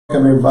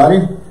Welcome everybody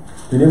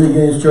to the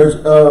Beginnings Church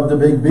of the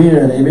Big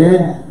Bend.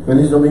 Amen.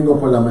 Feliz Domingo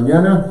por la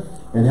mañana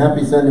and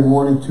happy Sunday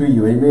morning to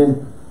you.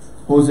 Amen.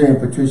 Jose and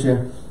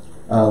Patricia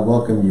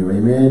welcome you.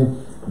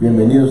 Amen.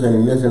 Bienvenidos a la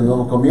Iglesia del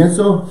Nuevo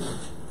Comienzo.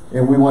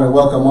 And we want to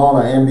welcome all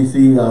our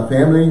NBC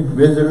family,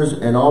 visitors,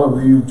 and all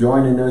of you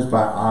joining us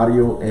by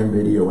audio and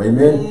video.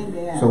 Amen.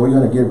 Amen. So we're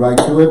going to get right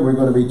to it. We're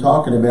going to be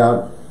talking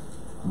about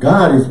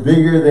God is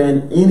bigger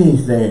than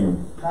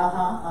anything.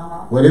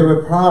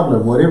 Whatever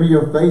problem, whatever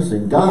you're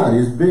facing, God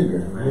is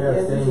bigger.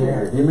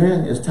 Yes.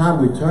 Amen. It's time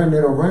we turn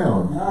it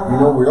around. You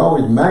know, we're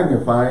always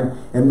magnifying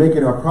and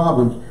making our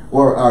problems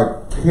or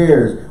our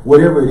cares,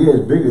 whatever it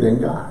is, bigger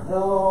than God.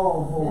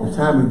 It's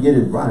time we get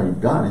it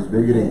right. God is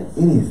bigger than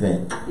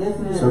anything.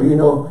 So, you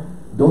know,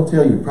 don't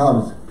tell your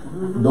problems.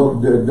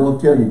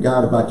 Don't tell your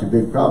God about your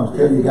big problems.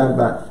 Tell your God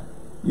about,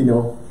 you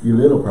know, your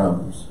little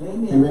problems.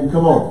 Amen.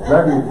 Come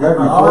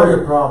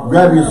on.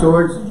 Grab your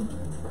swords.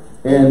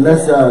 And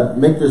let's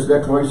make this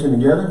declaration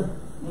together.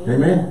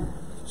 Amen.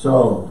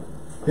 So,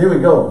 here we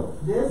go.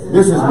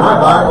 This is my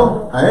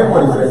Bible. I am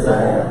what it says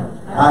I am.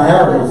 I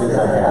have what it says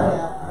I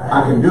have.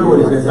 I can do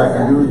what it says I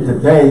can do.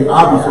 Today,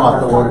 I'll be taught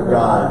the Word of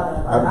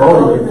God. I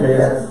boldly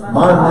confess.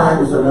 My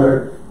mind is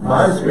alert.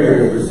 My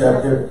spirit is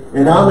receptive.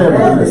 And I'll never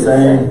be the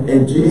same.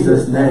 In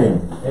Jesus'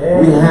 name.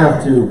 We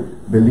have to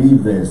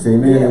believe this.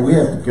 Amen. And we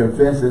have to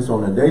confess this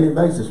on a daily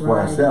basis for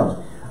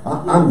ourselves.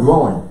 I'm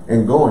growing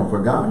and going for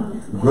God.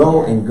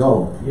 Grow and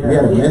go. Yes. We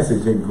had a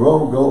message that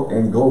grow, go,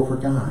 and go for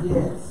God.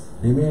 Yes.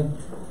 Amen.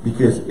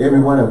 Because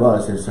every one of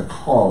us is a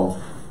call,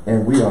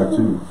 and we are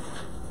to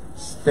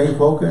stay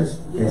focused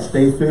and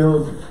stay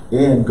filled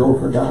and go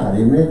for God.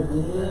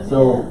 Amen.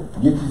 So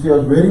get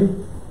yourselves ready.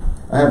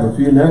 I have a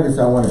few nuggets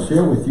I want to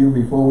share with you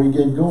before we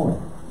get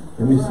going.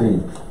 Let me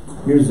see.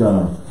 Here's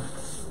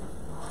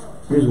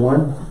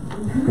one.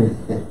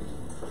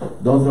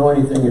 Don't throw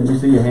anything. Let me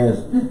see your hands.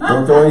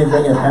 Don't throw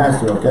anything at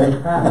Pastor, okay?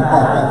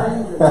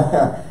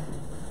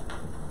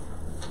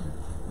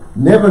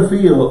 Never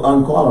feel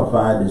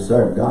unqualified to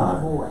serve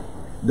God.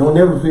 Don't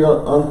ever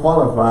feel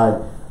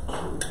unqualified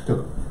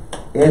to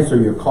answer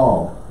your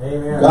call.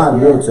 Amen. God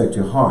looks at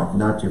your heart,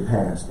 not your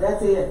past.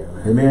 That's it.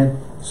 Amen.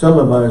 Some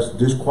of us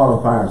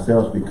disqualify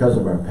ourselves because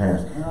of our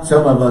past.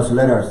 Some of us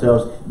let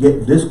ourselves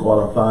get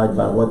disqualified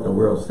by what the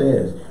world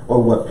says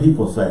or what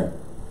people say.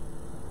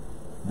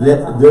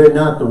 They're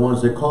not the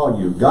ones that called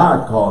you.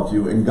 God called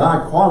you, and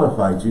God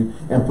qualified you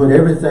and put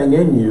everything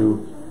in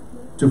you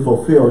to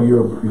fulfill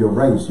your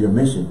race, your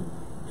mission.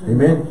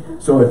 Amen.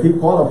 So if He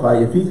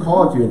qualified, if He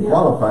called you and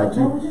qualified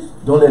you,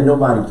 don't let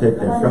nobody take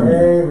that from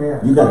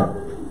you. You got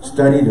to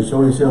study to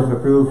show yourself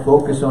approved,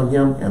 focus on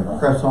Him, and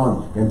press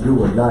on and do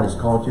what God has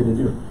called you to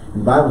do.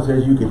 And the Bible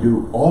says you can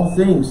do all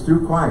things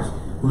through Christ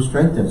who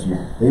strengthens you.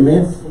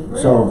 Amen.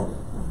 So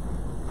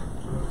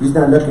He's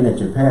not looking at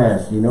your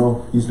past, you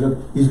know. He's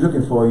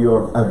looking for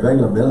your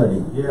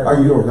availability. Yes.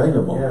 Are you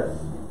available?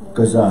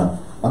 Because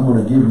I'm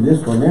going to give you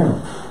this one now.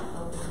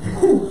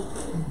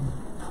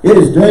 It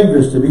is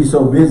dangerous to be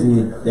so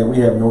busy that we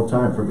have no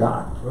time for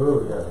God.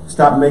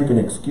 Stop making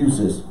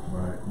excuses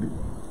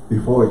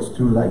before it's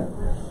too late.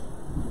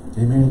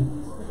 Amen.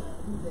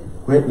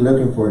 Quit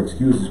looking for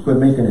excuses. Quit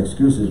making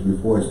excuses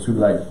before it's too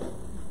late.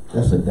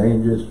 That's a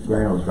dangerous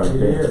grounds right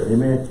there.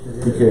 Amen.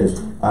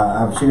 Because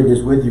I've shared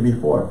this with you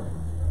before.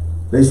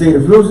 They say the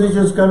flu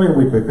season is coming,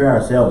 we prepare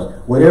ourselves.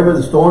 Whatever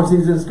the storm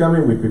season is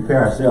coming, we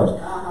prepare ourselves.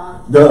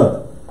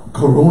 The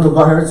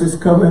coronavirus is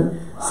coming,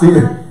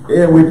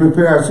 and we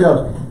prepare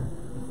ourselves.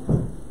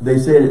 They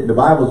say the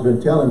Bible's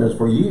been telling us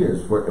for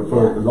years, for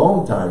a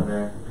long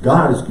time.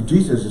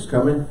 Jesus is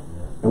coming,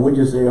 and we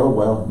just say, oh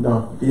well,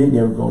 no, He ain't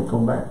never going to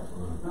come back.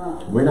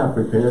 We're not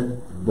prepared,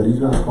 but He's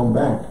going to come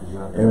back.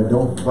 And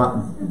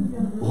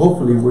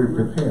hopefully we're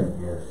prepared.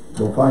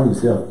 Don't find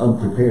yourself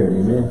unprepared,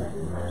 amen?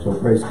 So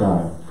praise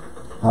God.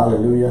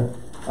 Hallelujah.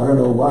 I don't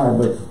know why,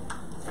 but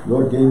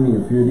Lord gave me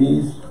a few of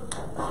these.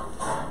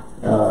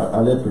 I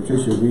let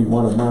Patricia read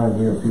one of mine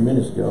here a few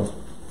minutes ago.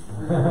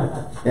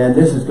 And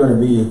this is going to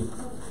be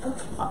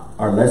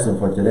our lesson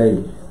for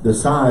today. The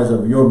size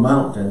of your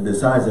mountain, the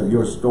size of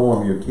your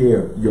storm, your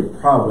care, your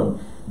problem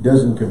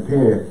doesn't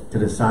compare to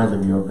the size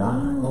of your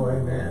God. Oh,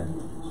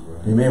 amen.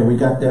 Amen. We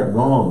got that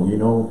wrong, you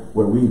know,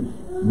 where we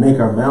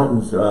make our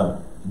mountains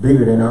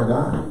bigger than our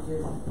God.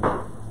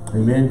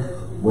 Amen.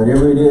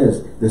 Whatever it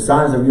is, the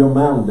size of your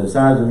mountain, the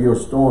size of your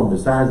storm, the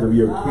size of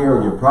your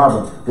care, your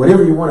problem,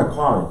 whatever you want to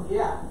call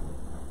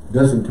it,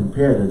 doesn't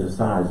compare to the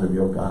size of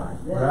your God.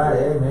 Right,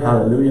 amen.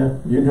 Hallelujah.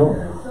 You know,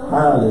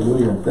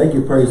 hallelujah. Thank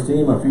you, praise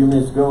team. A few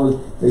minutes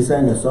ago, they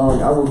sang a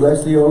song, I will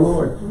bless thee, O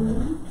Lord.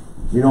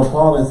 You know,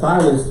 Paul and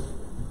Silas,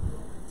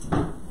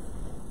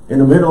 in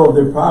the middle of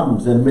their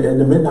problems, in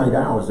the midnight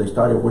hours, they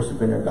started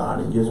worshiping their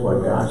God. And guess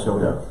what? God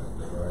showed up.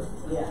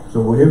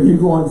 So whatever you're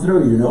going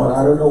through, you know,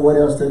 I don't know what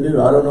else to do.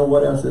 I don't know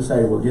what else to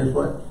say. Well, guess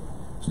what?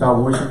 Start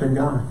worshiping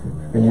God,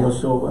 and He'll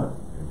show up.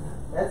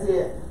 That's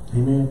it.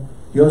 Amen.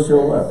 He'll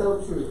show up.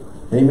 So true.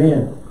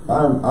 Amen.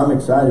 I'm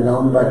excited. I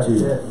don't know about you.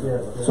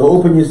 So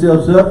open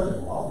yourselves up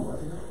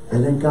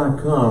and let God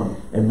come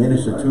and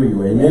minister to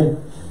you. Amen.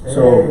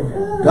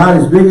 So God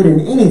is bigger than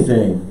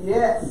anything.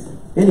 Yes.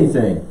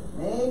 Anything.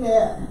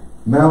 Amen.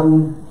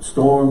 Mountain,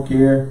 storm,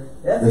 care.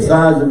 The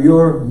size of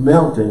your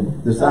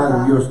mountain, the size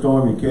of your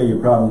storm, your care, your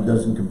problem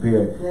doesn't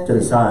compare to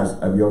the size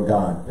of your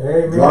God.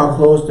 Amen. Draw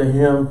close to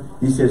Him.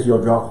 He says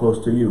He'll draw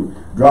close to you.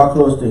 Draw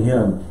close to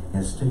Him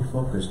and stay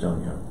focused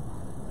on Him.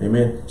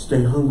 Amen.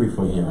 Stay hungry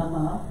for Him.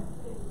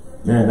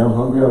 Man, I'm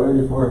hungry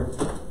already for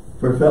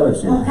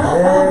fellowship.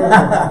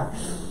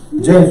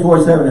 James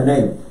 4, 7 and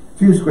 8.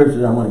 Few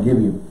scriptures I want to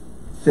give you.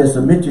 It says,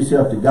 submit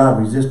yourself to God,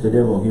 resist the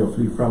devil, He'll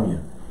flee from you.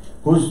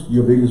 Who's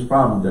your biggest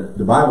problem?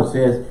 The Bible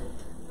says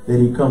that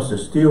he comes to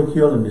steal,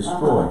 kill, and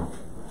destroy.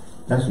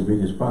 That's your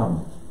biggest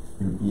problem.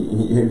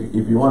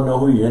 If you want to know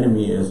who your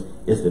enemy is,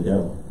 it's the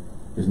devil.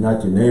 It's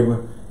not your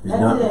neighbor. It's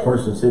not the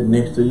person sitting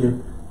next to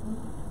you.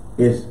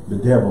 It's the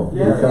devil. He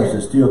comes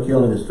to steal,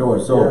 kill, and destroy.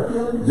 So,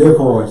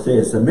 therefore, it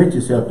says, submit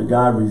yourself to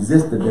God,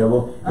 resist the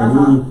devil, and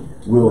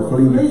he will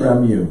flee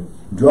from you.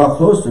 Draw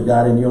close to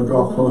God, and He'll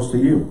draw close to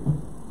you.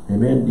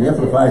 Amen. The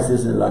Amplified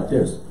says it like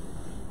this.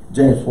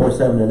 James 4,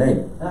 7 and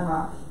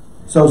 8.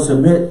 So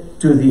submit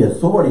to the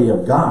authority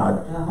of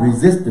God,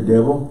 resist the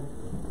devil,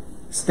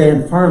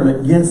 stand firm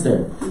against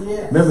him.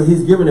 Remember,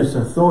 He's given us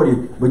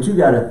authority, but you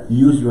got to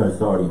use your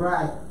authority.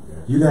 Right.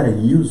 You got to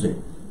use it.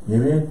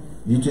 Amen.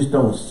 You just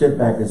don't sit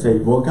back and say,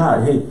 well,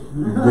 God, hey,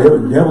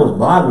 the devil's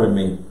bothering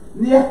me.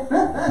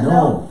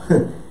 No.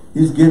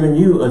 He's giving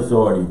you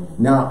authority.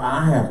 Now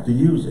I have to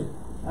use it.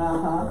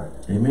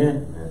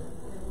 Amen.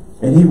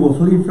 And He will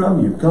flee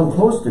from you. Come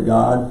close to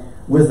God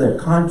with a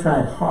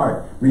contrite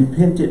heart,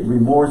 repentant,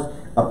 remorse,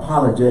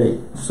 apologetic,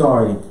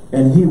 sorry,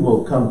 and He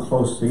will come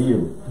close to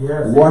you.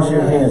 Wash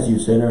your hands, you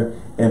sinner,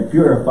 and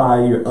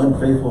purify your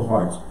unfaithful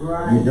hearts.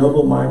 You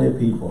double-minded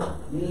people.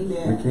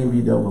 Amen. We can't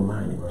be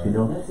double-minded. You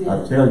know,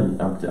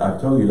 I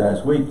told you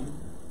last week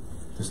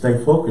to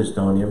stay focused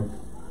on Him,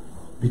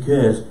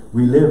 because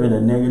we live in a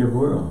negative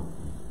world.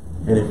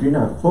 And if you're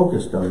not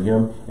focused on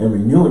Him and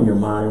renewing your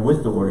mind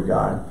with the Word of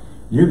God,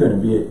 you're going to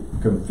be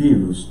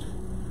confused.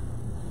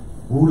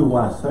 Who do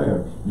I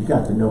serve? You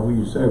got to know who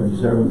you serve. Are you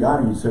serving God,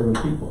 or are you serving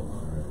people?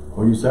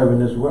 Or are you serving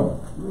this world?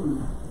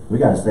 We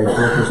got to stay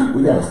focused.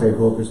 We got to stay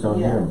focused on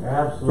Him.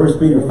 First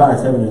Peter 5,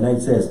 7 and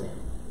 8 says,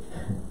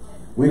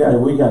 we got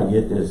to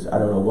get this. I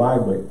don't know why,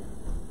 but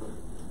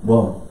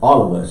well,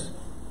 all of us,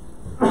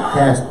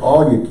 cast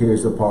all your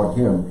cares upon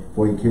Him,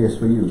 for He cares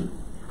for you.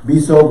 Be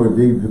sober,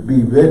 be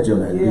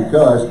vigilant,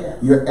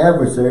 because your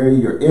adversary,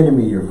 your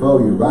enemy, your foe,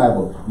 your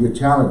rival, your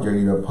challenger,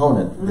 your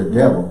opponent, the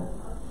devil,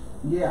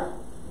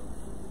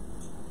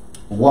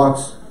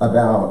 walks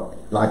about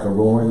like a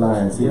roaring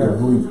lion, seeking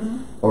who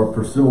or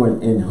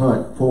pursuing in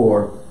hunt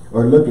for,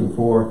 or looking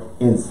for,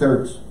 in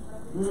search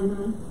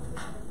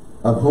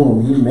of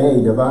whom he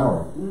may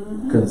devour,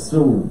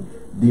 consume,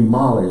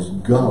 demolish,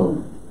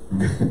 gulp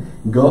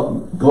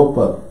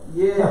up.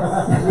 He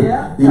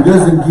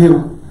doesn't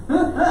give.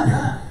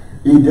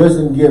 He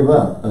doesn't give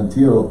up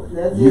until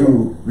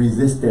you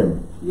resist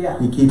Him.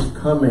 He keeps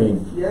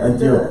coming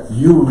until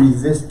you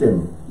resist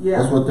Him.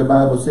 That's what the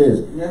Bible says.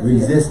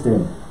 Resist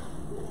Him.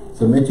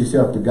 Submit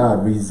yourself to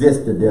God.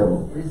 Resist the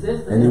devil.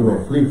 And He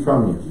will flee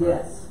from you.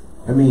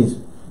 That means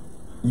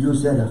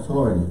use that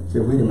authority.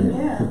 Say, wait a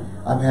minute.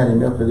 I've had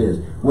enough of this.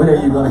 When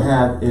are you going to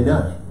have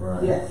enough?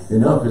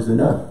 Enough is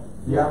enough.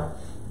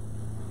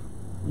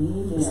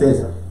 It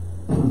says,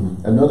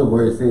 another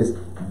word says,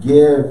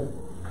 give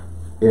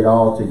it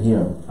all to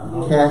Him.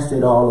 Cast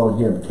it all on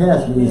Him.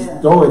 Cast means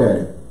throw it at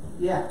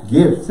Him.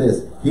 Give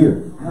says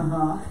here.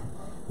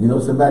 You know,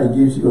 somebody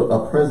gives you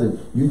a present,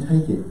 you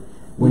take it.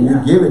 When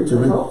you give it to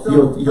Him,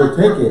 you'll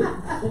take it.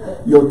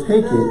 You'll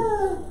take it.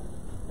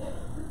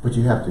 But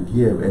you have to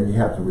give, and you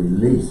have to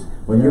release.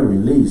 When you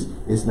release,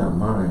 it's not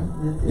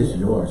mine. It's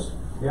yours.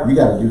 You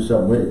got to do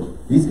something with it.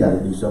 He's got to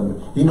do something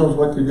with it. He knows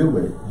what to do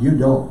with it. You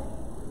don't.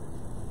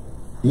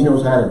 He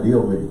knows how to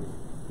deal with it.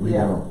 We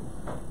don't.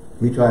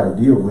 We try to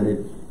deal with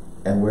it,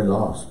 and we're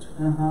lost.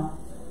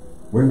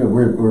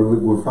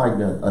 We're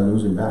fighting a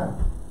losing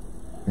battle.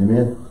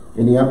 Amen.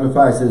 And the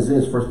Amplified says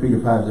this, 1 Peter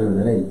 5, 7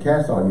 and 8.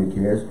 Cast all your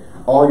cares,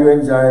 all your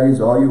anxieties,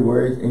 all your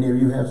worries. Any of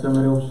you have some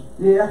of those?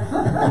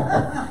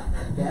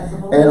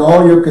 And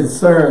all your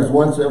concerns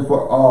once and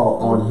for all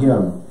on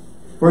Him.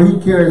 For He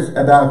cares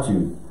about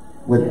you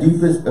with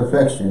deepest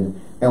affection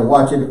and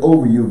watching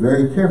over you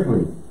very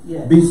carefully.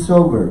 Be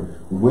sober,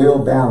 well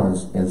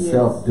balanced, and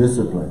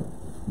self-disciplined.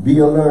 Be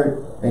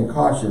alert and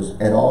cautious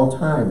at all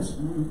times.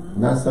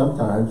 Not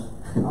sometimes.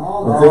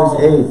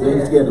 When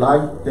things get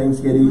light, things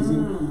get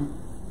easy,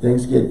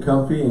 things get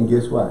comfy, and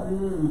guess what?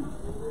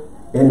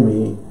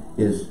 Enemy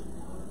is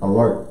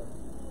alert.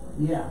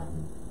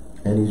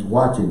 And he's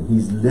watching,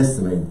 he's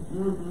listening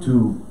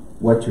to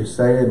what you're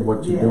saying,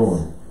 what you're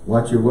doing.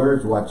 Watch your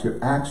words, watch your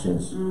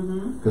actions,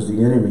 because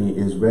the enemy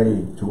is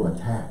ready to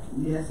attack.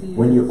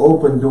 When you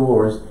open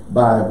doors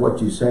by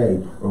what you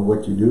say or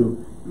what you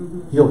do,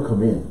 he'll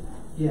come in.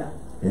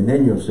 And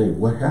then you'll say,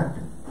 what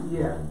happened?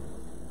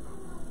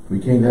 We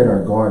can't let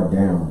our guard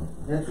down.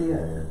 That's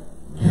it.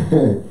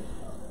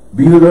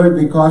 Be alert,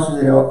 be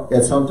cautious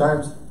at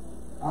sometimes.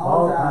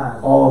 All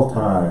times. All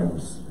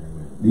times.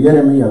 The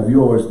enemy of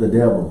yours, the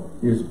devil,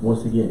 is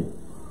once again,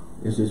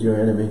 this is your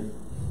enemy.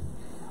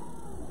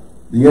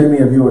 The enemy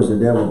of yours, the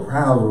devil,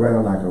 prowls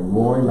around like a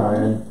roaring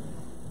lion,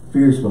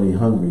 fiercely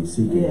hungry,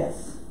 seeking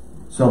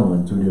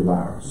someone to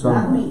devour.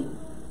 Someone. Not me.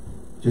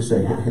 Just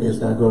say, it's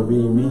not going to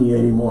be me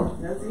anymore.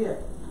 That's it.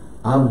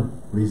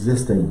 I'm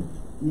resisting.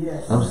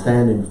 Yes. I'm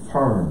standing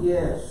firm.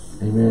 Yes.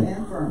 Amen.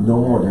 Stand firm. No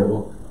more,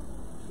 devil.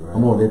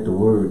 I'm going to let the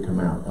word come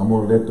out. I'm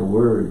going to let the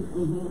word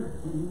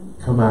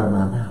come out of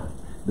my mouth.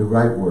 The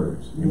right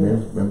words.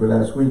 Amen. Remember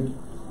last week?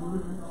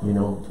 You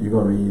know, you're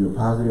going to be either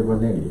positive or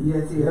negative.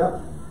 Yes,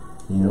 yeah.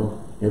 You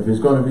know, if it's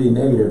going to be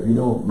negative, you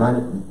know,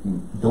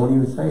 don't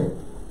even say it.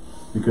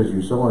 Because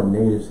you're sowing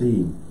negative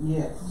seed.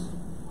 Yes.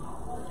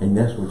 And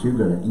that's what you're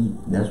going to eat.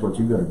 And that's what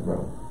you're going to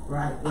grow.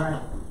 Right,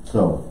 right.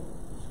 So,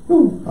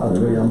 whew,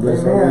 hallelujah, I'm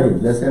blessed already.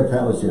 Let's have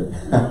fellowship.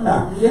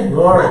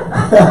 Glory.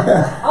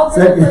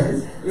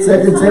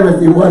 Second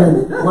Timothy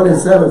 1 and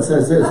 7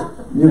 says this,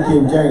 New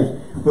King James,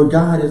 for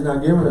God has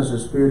not given us a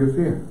spirit of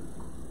fear,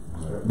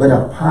 but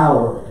of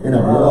power and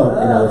of love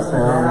and of a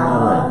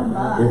sound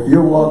mind. If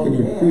you're walking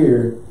in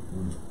fear,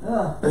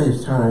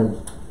 it's time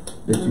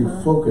that you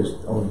focus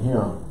on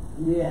Him.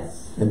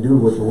 Yes. And do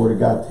what the Word of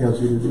God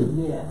tells you to do.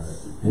 Yes.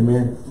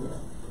 Amen.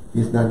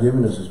 He's not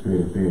giving us a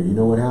spirit of fear. You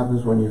know what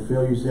happens when you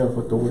fill yourself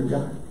with the Word of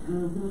God?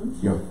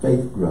 Your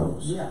faith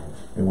grows. Yeah.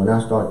 And when I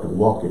start to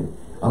walk in,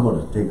 I'm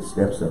going to take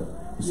steps up.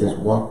 He says,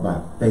 walk by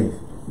faith,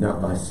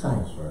 not by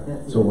sight.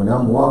 So when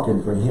I'm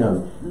walking for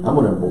Him, I'm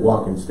going to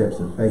walk in steps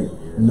of faith,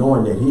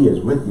 knowing that He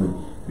is with me.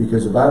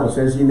 Because the Bible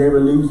says He never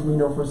leaves me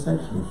nor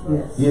forsakes me.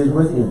 Yes. He is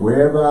with me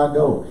wherever I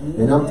go.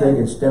 And I'm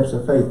taking steps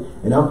of faith.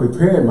 And I'm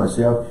preparing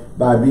myself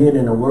by being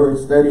in a Word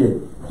study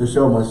to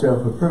show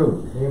myself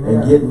approved.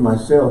 And getting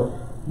myself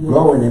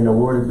growing in the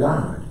Word of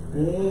God.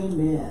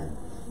 Amen.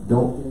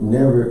 Don't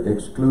never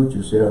exclude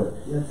yourself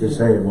to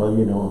say, well,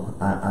 you know,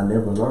 I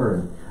never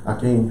learned. I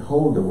can't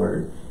hold the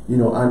Word. You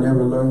know, I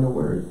never learned the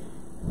Word.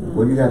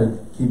 Well, you got to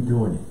keep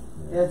doing it.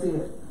 That's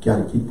it.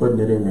 Got to keep putting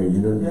it in there. You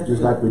know,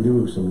 just like we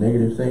do some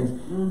negative things.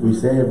 We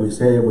say it, we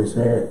say it, we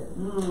say it,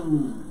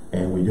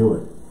 and we do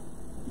it.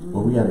 But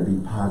we got to be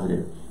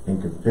positive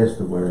and confess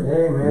the Word.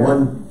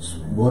 Amen.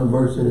 One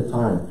verse at a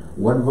time.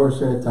 One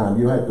verse at a time.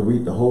 You don't have to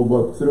read the whole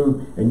book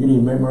through, and you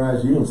didn't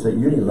memorize. You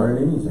didn't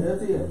learn anything.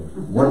 That's it.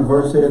 One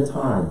verse at a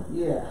time.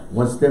 Yeah.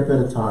 One step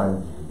at a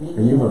time,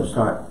 and you're going to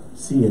start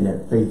seeing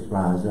that faith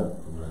rise up.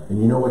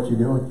 And you know what you're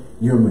doing?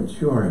 You're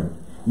maturing.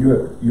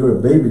 You're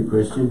a baby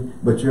Christian,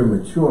 but you're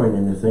maturing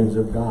in the things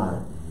of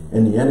God.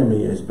 And the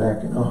enemy is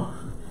backing off.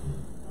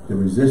 The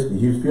resistant,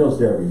 he feels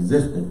that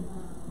resistant.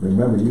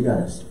 Remember, you got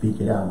to speak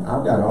it out.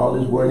 I've got all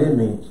this Word in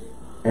me,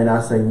 and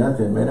I say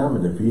nothing. Man, I'm a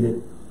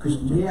defeated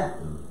Christian. Yeah.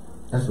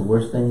 That's the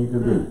worst thing you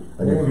could be,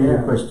 a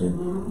defeated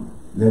Christian.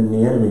 Then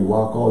the enemy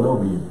walk all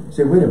over you.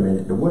 Say, wait a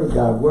minute, the Word of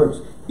God works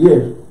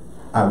if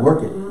I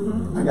work it.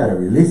 I got to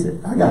release it.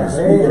 I got to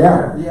speak it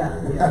out.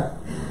 Yeah.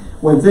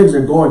 When things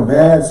are going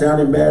bad,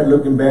 sounding bad,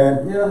 looking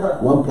bad, Yeah.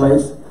 one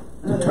place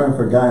to turn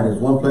for guidance,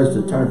 one place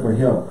to turn for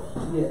help.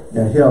 Yes.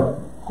 That help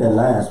that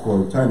lasts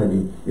for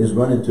eternity is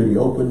running to the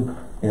open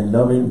and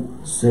loving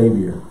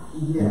Savior.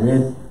 Yes.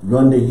 Amen.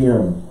 Run to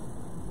Him.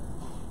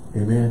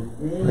 Amen.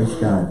 Praise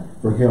God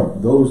for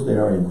help. Those that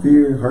are in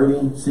fear,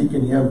 hurting,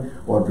 seeking Him,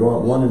 or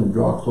wanting to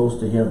draw close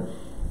to Him,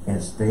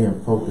 and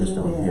staying focused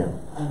on Him.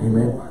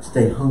 Amen.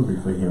 Stay hungry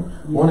for Him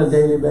on a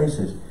daily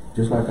basis.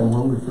 Just like I'm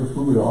hungry for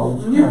food all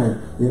the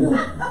time, you know.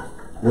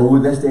 Well,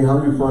 let's stay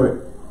hungry for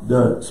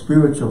the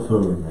spiritual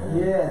food.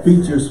 Yes.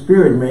 Feed your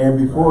spirit, man,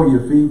 before you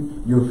feed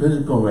your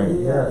physical man.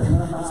 Yes.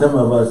 Some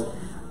of us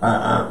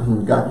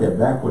got that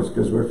backwards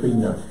because we're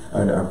feeding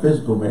our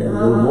physical man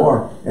a little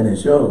more, and it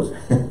shows.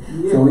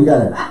 So we got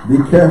to be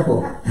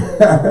careful.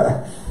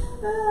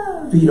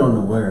 Feed on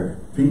the Word.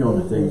 Feed on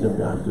the things of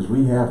God, because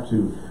we have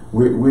to.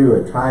 We're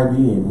a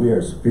tri-being. We are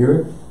a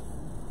spirit.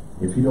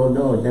 If you don't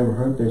know, I've never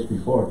heard this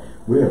before.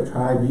 We're a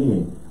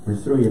tri-being. We're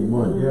three in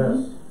one.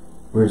 Yes.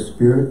 We're a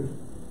spirit.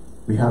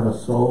 We have a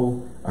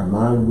soul, our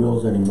mind,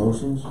 wills, and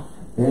emotions,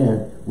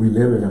 and we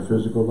live in a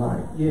physical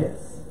life.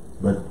 Yes.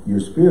 But your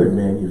spirit,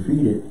 man, you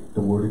feed it the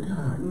Word of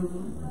God.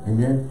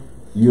 Amen.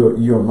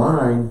 Your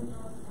mind,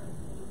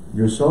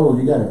 your soul,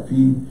 you got to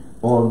feed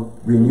on,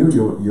 renew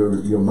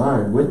your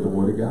mind with the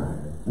Word of God.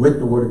 With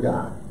the Word of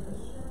God.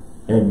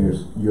 And your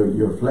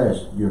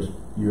flesh, your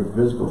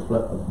physical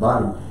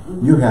body,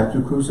 you have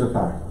to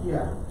crucify.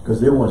 Yeah.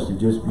 Because it wants to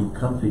just be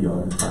comfy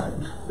all the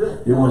time.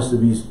 It wants to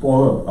be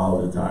spoiled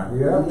all the time.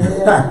 Yeah.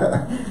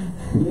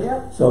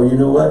 So you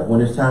know what? When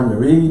it's time to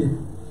read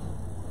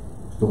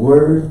the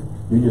Word,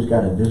 you just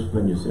got to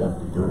discipline yourself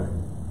to do it.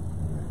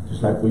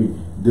 Just like we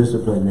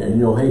discipline, man. You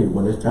know, hey,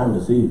 when it's time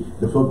to see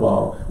the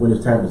football, when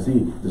it's time to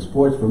see the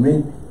sports for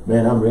me,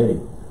 man, I'm ready.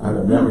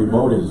 That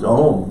remote is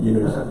on. You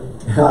know,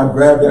 I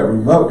grab that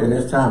remote, and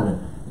it's time to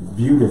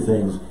view the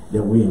things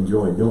that we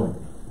enjoy doing.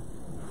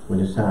 When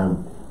it's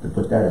time to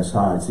put that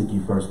aside, seek ye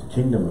first the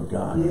kingdom of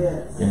God,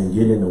 Yes. and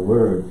get in the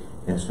Word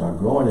and start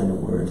growing in the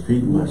Word,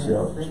 feeding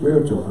myself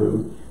spiritual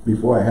food,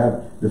 before I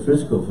have the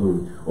physical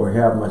food or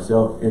have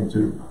myself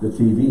into the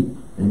TV.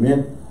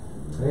 Amen.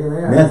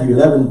 Amen. Matthew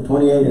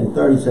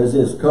 11:28-30 says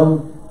this,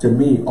 "Come to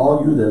me,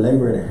 all you that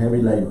labor and are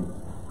heavy laden,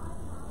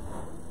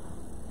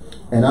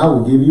 and I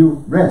will give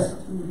you rest.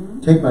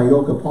 Take my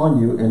yoke upon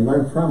you and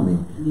learn from me,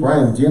 for I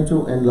am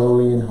gentle and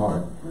lowly in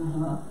heart.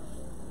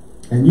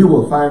 And you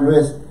will find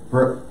rest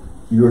for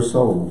your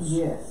souls.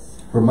 Yes.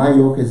 For my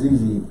yoke is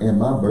easy and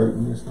my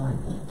burden is light."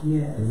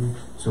 Yes. Amen.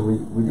 So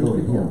we go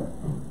to him.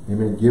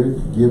 Amen.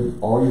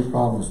 Give all your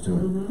problems to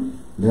him.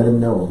 Let him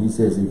know. He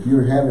says, if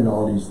you're having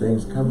all these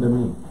things, come to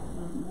me.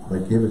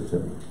 But give it to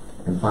me.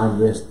 And find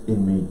rest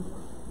in me.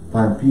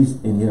 Find peace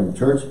in him.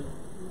 Church,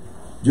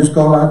 just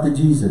call out to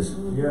Jesus.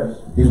 Yes.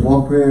 He's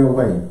one prayer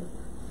away.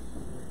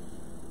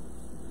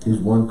 He's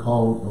one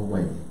call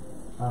away.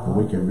 And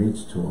we can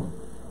reach to him.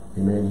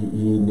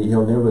 Amen.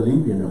 He'll never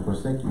leave you nor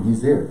forsake you.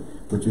 He's there.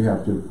 But you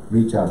have to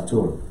reach out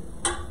to him.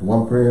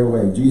 One prayer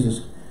away.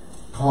 Jesus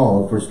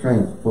called for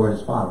strength for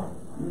his Father.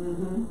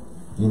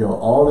 You know,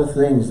 all the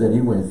things that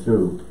he went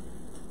through,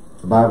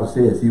 the Bible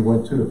says he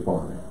went to the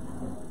Father.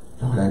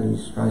 Lord, I need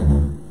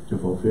strength to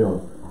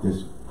fulfill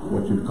this,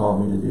 what you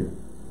called me to do.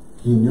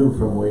 He knew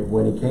from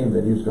when he came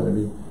that he was going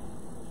to be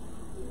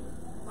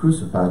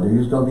crucified, that he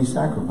was going to be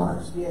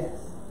sacrificed. Yes.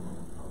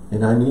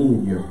 And I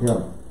need your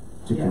help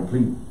to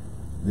complete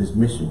this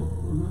mission.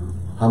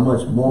 How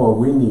much more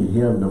we need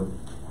him to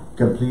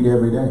complete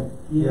every day.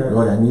 Yes.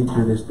 Lord, I need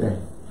you this day.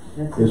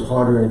 That's It's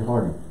harder and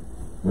harder.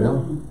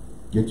 Well,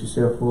 get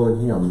yourself full of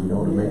him, you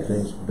know, to make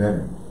things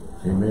better.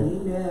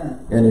 Amen. Amen.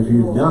 And if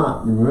you're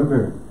not,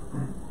 remember,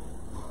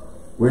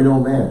 we're no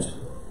match.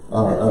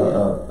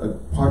 A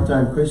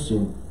part-time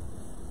Christian,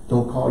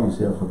 don't call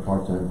yourself a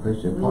part-time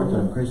Christian.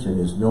 Part-time Christian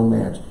is no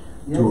match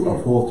to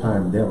a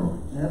full-time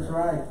devil. That's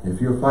right.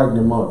 If you're fighting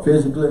him out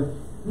physically,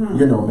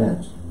 you're no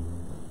match.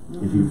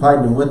 If you're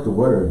fighting him with the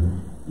word,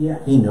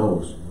 he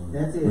knows.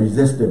 That's it.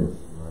 Resist him.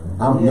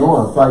 I know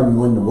I'm fighting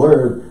with the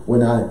word.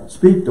 When I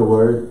speak the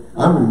word,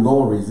 I'm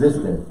going to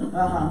resist him.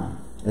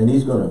 And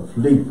he's going to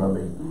flee from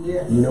me.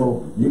 Yes. You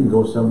know, you can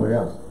go somewhere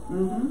else.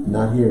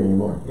 Not here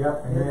anymore.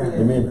 Yep. Amen.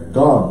 Amen.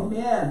 Gone.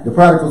 Amen. The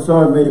prodigal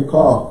son made a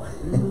call.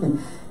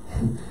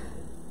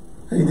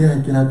 Hey,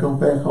 Dad, can I come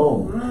back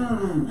home?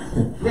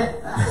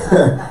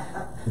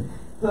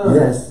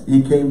 Yes,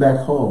 he came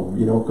back home,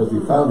 you know, because he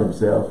found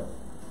himself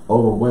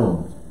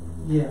overwhelmed.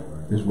 Yeah.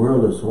 This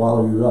world will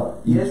swallow you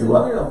up, eat you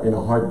up will. in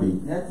a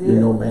heartbeat. That's You're it.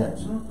 no match.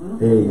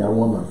 Hey, I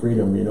want my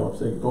freedom, you know.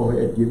 Say, go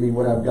ahead, give me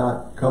what I've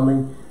got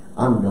coming.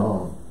 I'm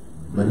gone.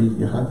 But I need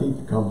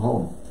to come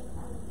home.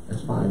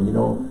 That's fine, you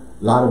know.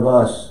 A lot of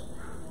us,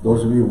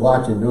 those of you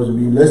watching, those of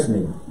you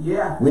listening,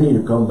 we need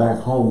to come back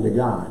home to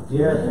God.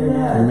 Yes.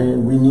 Amen.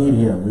 Amen. We need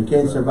him. We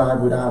can't survive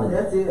without him.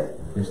 That's it.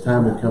 It's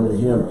time to come to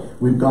him.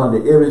 We've gone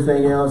to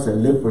everything else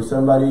and lived for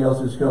somebody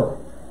else's help.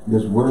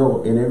 This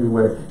world and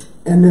everywhere.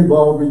 And they've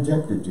all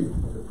rejected you.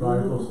 The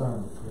prodigal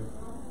son.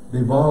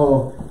 They've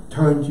all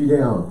turned you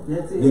down.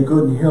 That's it. They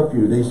couldn't help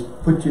you. They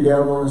put you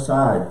down on the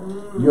side.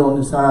 You're on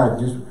the side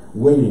just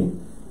waiting.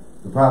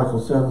 The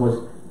prodigal son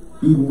was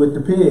eating with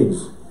the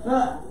pigs.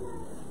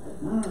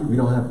 We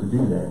don't have to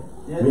do that.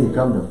 We can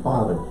come to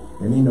Father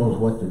and he knows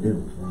what to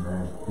do.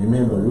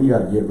 Amen. But we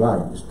got to get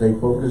right. Stay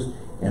focused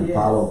and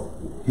follow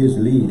his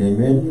lead.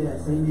 Amen.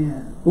 Yes.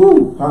 Amen.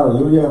 Woo,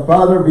 hallelujah.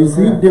 Father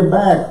received him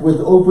back with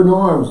open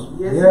arms.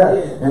 Yes.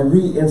 Yes. And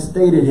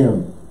reinstated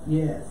him.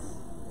 Yes.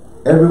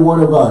 Every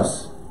one of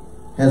us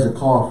has a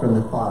call from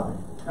the Father.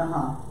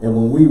 And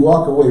when we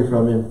walk away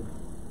from him,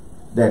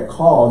 that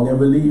call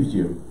never leaves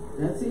you.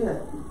 That's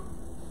it.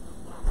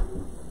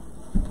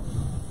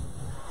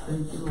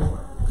 Thank you, Lord.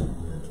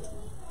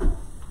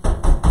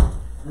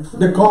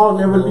 The call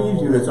never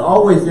leaves you. It's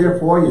always there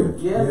for you.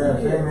 Yes,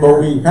 it is. But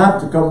we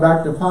have to come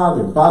back to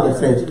Father. Father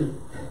says,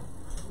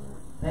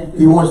 Thank you.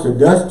 he wants to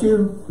dust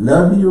you,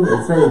 love you,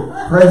 and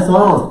say, press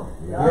on.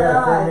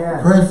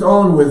 Yes. Press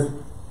on with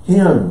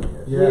him.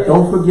 Yes.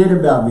 Don't forget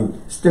about me.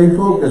 Stay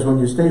focused. When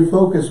you stay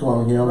focused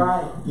on him,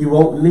 you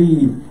won't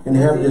leave and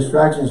have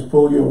distractions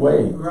pull you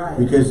away.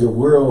 Because the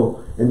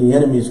world and the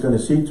enemy is going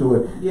to see to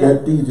it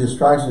that these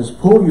distractions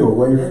pull you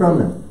away from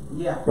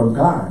him, from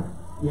God.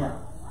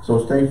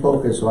 So stay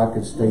focused so I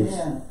can stay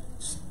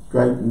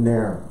straight and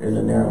narrow, in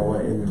the narrow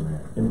way,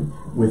 and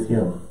with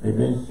him.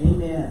 Amen.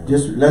 Amen.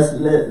 Just let's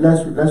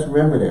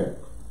remember that.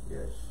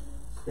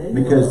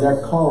 Because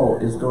that call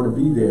is going to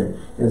be there.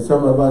 And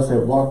some of us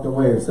have walked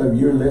away. And some of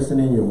you're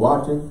listening, you're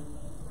watching.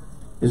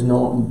 It's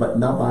but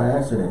not by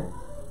accident.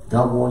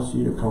 God wants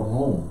you to come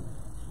home.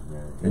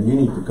 And you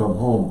need to come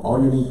home.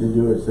 All you need to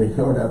do is say,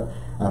 Lord,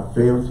 I've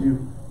failed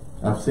you.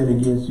 I've sinned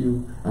against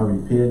you. I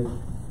repent.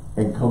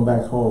 And come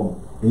back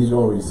home. And he's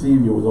going to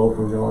receive you with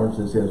open arms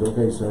and says,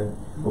 okay, son.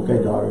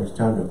 Okay, daughter, it's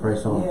time to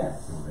press on.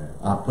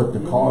 I put the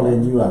call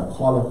in you. I've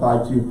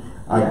qualified you.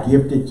 I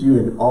gifted you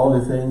in all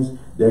the things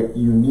that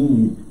you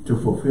need to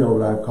fulfill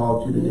what I've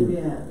called you to do.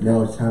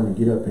 Now it's time to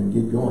get up and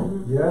get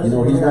going. You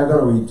know, he's not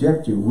going to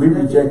reject you. We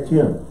reject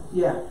him.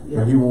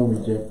 But he won't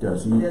reject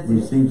us. He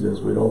receives us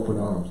with open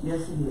arms.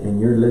 And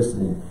you're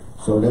listening.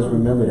 So let's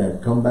remember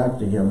that. Come back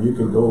to him. You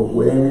can go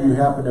wherever you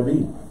happen to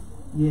be.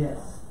 Yes.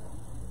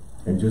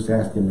 And just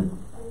ask him,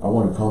 I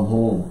want to come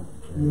home.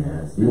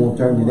 Yes. He won't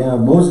turn you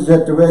down. Moses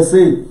at the Red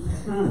Sea.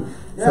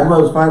 Yeah. Some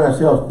of us find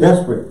ourselves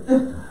desperate.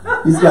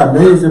 He's got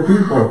millions of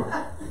people.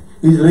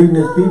 He's leading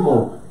his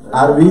people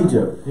out of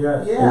Egypt.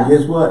 Yes. Yeah. And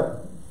guess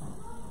what?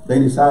 They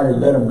decided to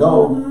let him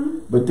go.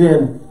 But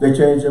then they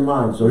changed their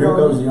mind. So here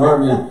comes the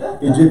army,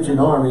 Egyptian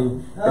army.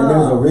 And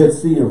there's a Red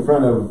Sea in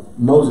front of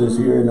Moses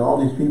here. And all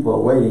these people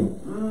are waiting.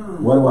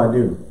 What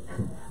do?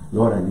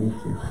 Lord, I need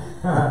you.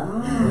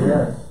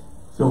 Yes.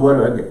 So what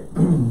do I get?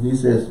 He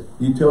says,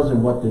 he tells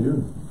him what to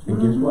do. And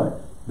guess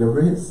what? The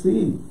Red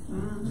Sea.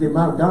 The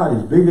amount of God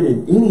is bigger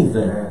than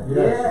anything.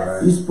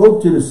 Yes. He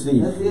spoke to the sea.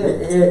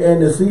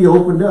 And the sea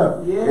opened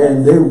up. Yes.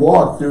 And they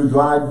walked through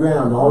dry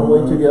ground all the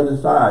way to the other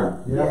side.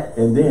 Yes.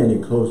 And then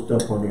it closed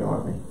up on the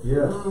army.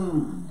 Yes.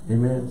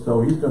 Amen.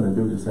 So he's going to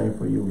do the same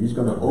for you. He's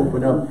going to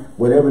open up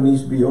whatever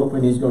needs to be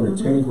open. He's going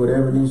to change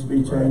whatever needs to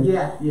be changed.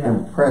 Yeah. Yeah.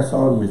 And press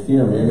on with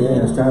him.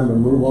 Amen. It's time to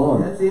move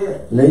on. That's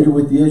it. Lady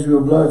with the issue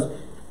of blood.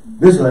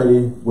 This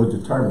lady was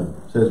determined.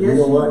 Says, Yes, you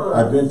know she what? was.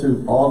 I've been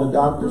to all the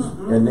doctors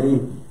and they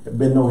have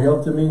been no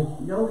help to me.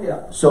 No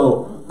help.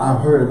 So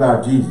I've heard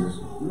about Jesus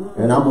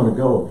and I'm going to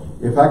go.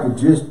 If I could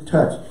just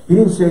touch. He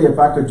didn't say if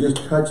I could just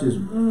touch his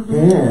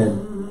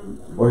hand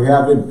or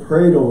have him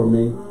prayed over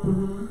me.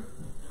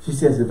 She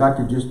says if I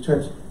could just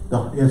touch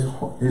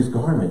his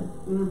garment.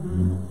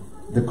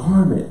 The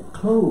garment,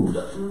 clothes.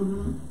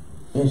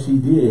 And she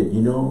did,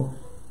 you know.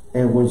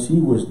 And when she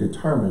was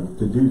determined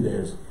to do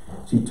this,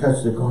 she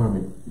touched the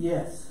garment.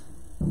 Yes.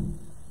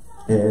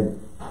 And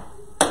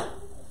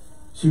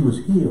she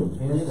was healed.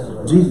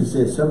 Yes. Jesus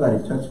said, somebody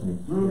touched me.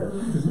 Yes.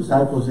 The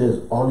disciple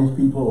says, all these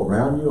people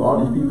around you,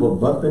 all these people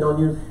bumping on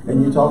you,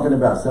 and you're talking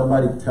about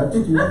somebody touched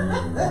you.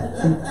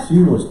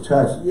 She was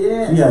touched.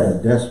 Yes. She had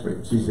a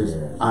desperate. She says,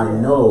 I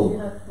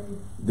know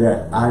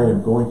that I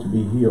am going to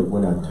be healed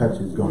when I touch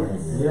his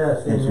garment.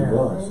 Yes. And she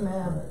was.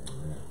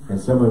 And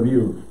some of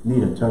you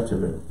need a touch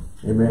of it.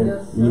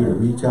 Amen. You need to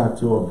reach out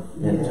to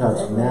him and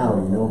touch now,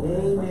 you know.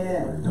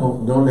 Amen.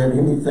 Don't let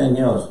anything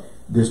else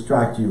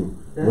distract you,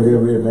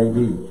 whatever it may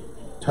be.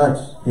 Touch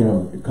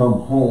him,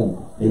 come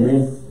home.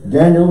 Amen. Yes.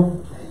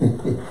 Daniel,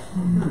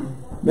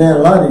 man, a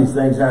lot of these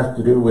things have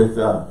to do with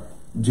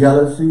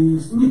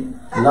jealousies.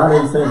 A lot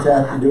of these things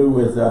have to do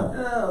with,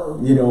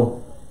 you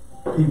know,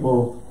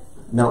 people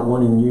not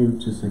wanting you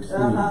to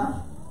succeed.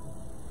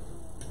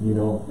 You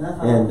know,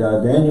 and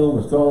Daniel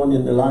was thrown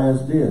in the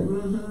lion's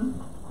den.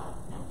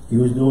 He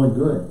was doing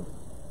good.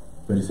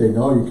 But he said,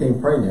 no, you can't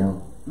pray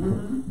now.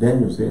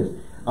 Daniel says,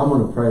 I'm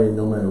going to pray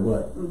no matter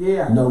what.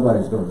 Yeah.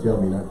 Nobody's going to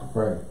tell me not to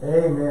pray.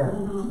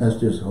 Amen. That's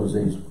just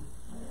Jose's.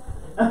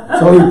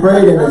 So he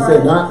prayed and they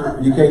said, no,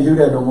 you can't do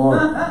that no more.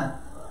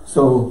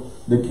 So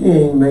the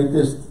king made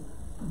this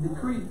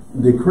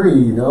decree,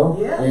 you know,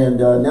 and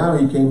now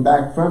he came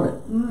back from it.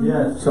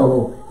 Yes.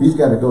 So he's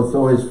got to go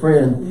throw his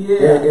friend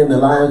in the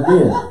lion's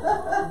den.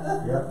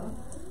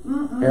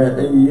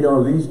 And you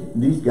know,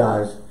 these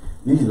guys,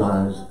 these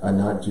lions are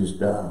not just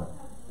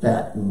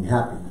fat and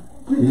happy.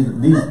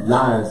 These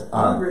lions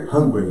are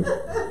hungry.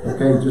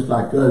 Okay, just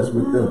like us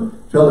with the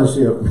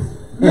fellowship.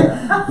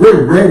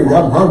 We're ready.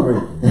 I'm hungry.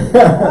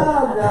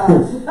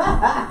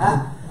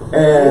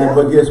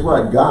 But guess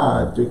what?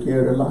 God took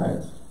care of the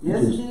lions.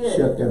 Yes, He just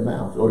shut their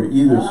mouth, or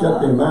either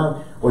shut their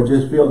mouth or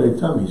just filled their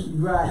tummies.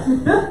 Right.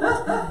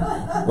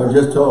 Or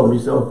just told me,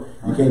 so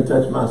you can't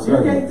touch my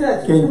son. You can't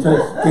touch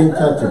Can't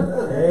touch him.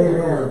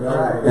 Amen.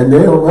 Right. And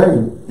they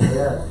obeyed.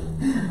 Yes.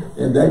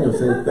 And Daniel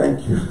said,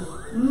 thank you.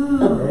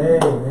 Amen.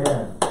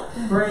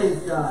 Praise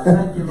God.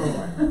 Thank you,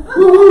 Lord.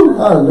 Woo-hoo,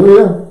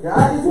 hallelujah.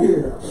 God is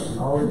good.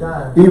 All the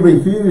time. He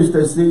refused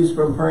to cease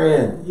from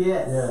praying.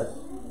 Yes. Yes.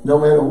 No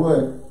matter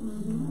what.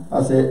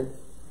 I said,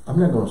 I'm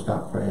not going to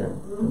stop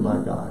praying for my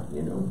God,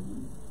 you know.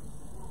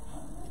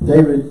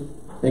 David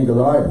and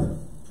Goliath.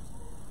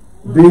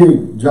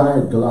 Big,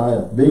 giant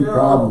Goliath. Big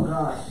problem.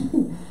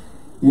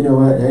 You know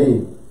what?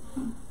 Hey,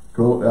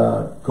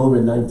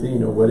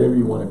 COVID-19 or whatever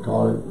you want to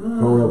call it.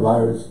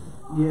 Coronavirus.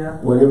 Yeah.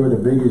 Whatever the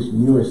biggest,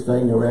 newest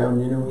thing around,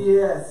 you know.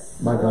 Yes.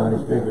 My God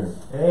is bigger.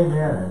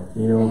 Amen.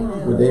 You know,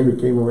 when David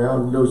came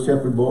around, little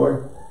shepherd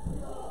boy,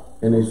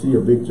 and they see a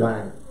big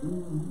giant.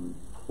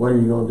 What are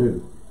you going to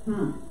do?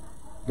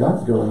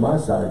 God's going on my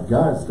side.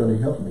 God's going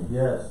to help me.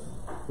 Yes.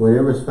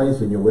 Whatever's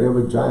facing you,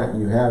 whatever giant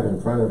you have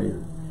in front of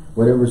you,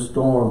 whatever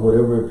storm,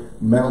 whatever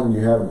mountain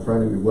you have in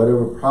front of you,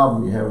 whatever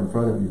problem you have in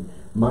front of you,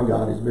 my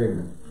God is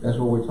bigger. That's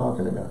what we're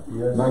talking about.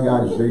 Yes. My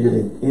God is bigger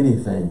than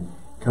anything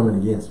coming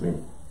against me.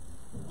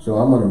 So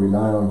I'm going to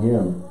rely on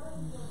him.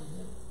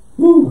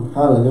 Woo,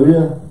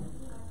 hallelujah.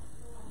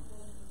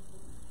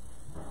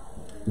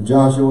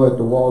 Joshua at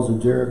the walls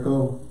of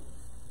Jericho.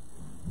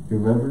 You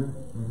remember?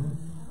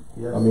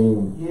 Yes. I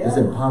mean, it's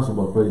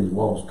impossible for these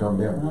walls to come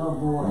down. Oh,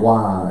 boy.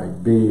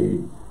 Wide,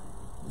 big.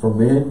 For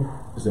men,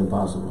 it's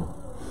impossible.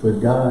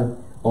 With God,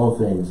 all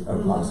things are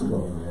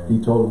possible. He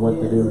told them what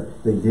to do.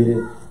 They did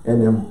it.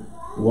 And then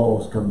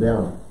walls come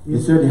down.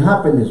 It shouldn't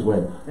happen this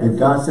way. If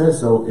God says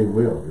so, it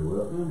will. It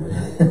will.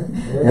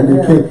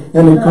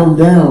 And they come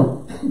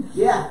down.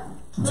 Yeah.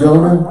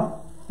 Jonah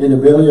in the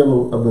belly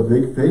of a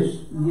big fish.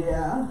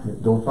 Yeah.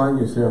 Don't find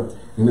yourself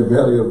in the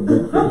belly of a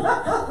big fish.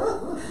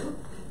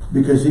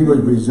 Because he was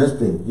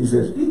resisting. He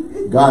says,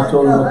 God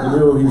told him what to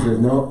do. He says,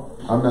 no,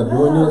 I'm not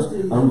doing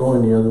this. I'm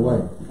going the other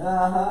way.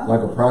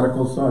 Like a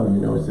prodigal son,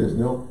 you know, it says,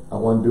 no, I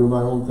want to do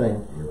my own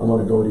thing. I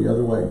want to go the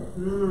other way.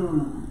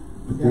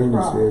 But then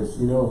he says,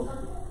 you know,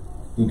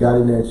 he got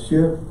in that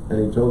ship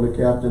and he told the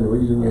captain, the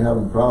reason you're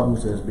having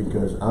problems is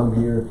because I'm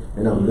here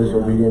and I'm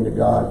disobedient to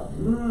God.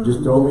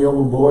 Just throw me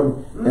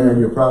overboard and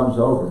your problem's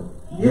over.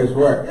 Guess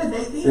what?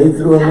 They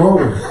threw him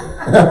over.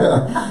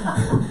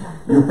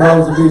 Your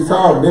problems will be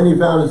solved. Then he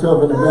found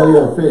himself in the belly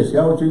of a fish.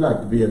 How would you like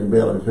to be in the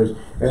belly of a fish?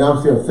 And I'm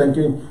still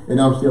thinking and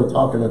I'm still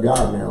talking to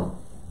God now.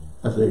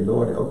 I say,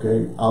 Lord,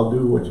 okay, I'll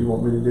do what you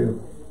want me to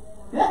do.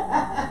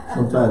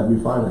 Sometimes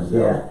we find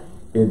ourselves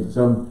in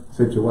some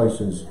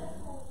situations,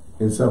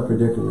 in some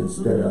predicaments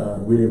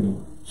that we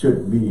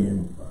shouldn't be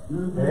in.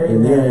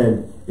 And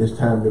then it's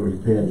time to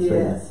repent.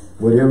 Yes. So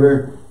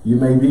whatever you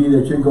may be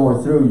that you're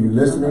going through, you're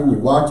listening, you're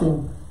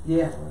watching,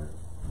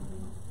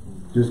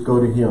 just go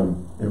to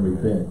him and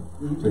repent.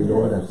 Say,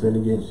 Lord, I've sinned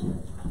against you.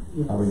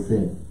 I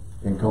repent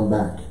and come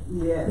back.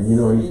 And you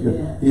know,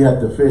 he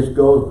had the fish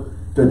go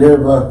to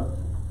Nineveh,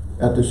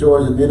 at the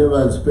shores of Nineveh,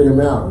 and spit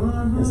him out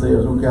and say,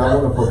 okay, I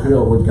want to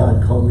fulfill what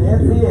God called me to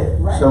do.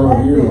 Some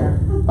of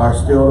you are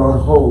still on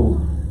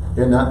hold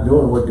and not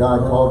doing what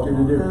God called you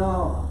to do.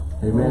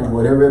 Amen.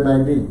 Whatever it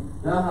may be.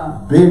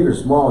 Big or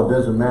small, it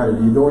doesn't matter.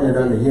 You're doing it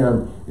under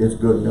him, it's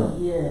good enough.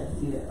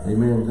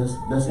 Amen.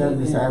 Let's have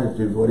this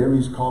attitude, whatever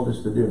he's called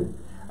us to do.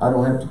 I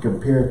don't have to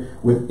compare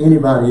with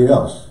anybody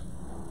else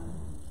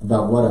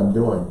about what I'm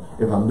doing.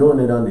 If I'm doing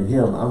it under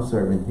him, I'm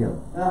serving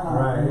him.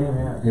 Right.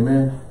 Amen.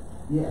 Amen.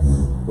 Yes.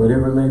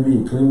 Whatever it may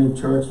be, cleaning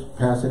church,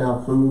 passing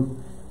out food,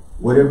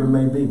 whatever it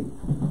may be.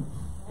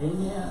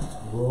 Amen.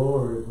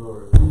 Glory,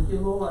 glory. Thank you,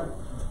 Lord.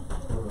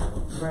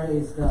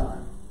 Praise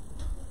God.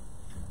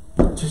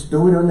 Just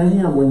do it under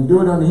him. When you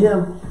do it under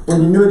him,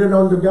 and you do it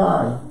under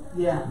God,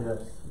 Yes.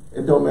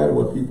 it don't matter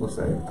what people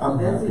say. I'm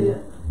That's happy. it.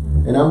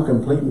 And I'm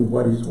completing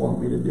what he's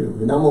wanted me to do.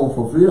 And I'm going to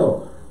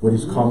fulfill what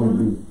he's called me to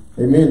do.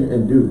 Amen.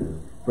 And do.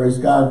 Praise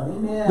God.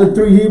 Amen. The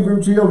 3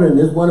 Hebrew children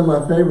is one of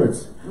my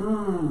favorites.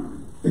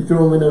 They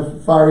threw them in a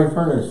fiery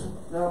furnace.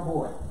 Oh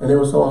boy. And it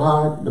was so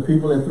hot, the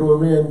people that threw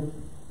them in,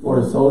 or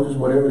the soldiers,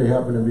 whatever they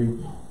happened to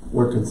be,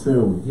 were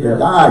consumed. They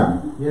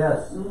died.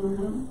 Yes.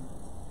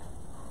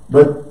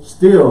 But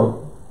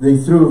still, they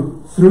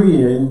threw 3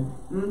 in,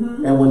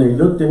 and when they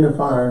looked in the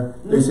fire,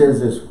 they says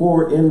there's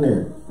 4 in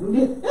there.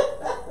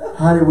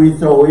 How did we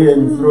throw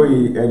in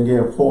 3 and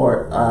get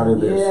 4 out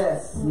of this?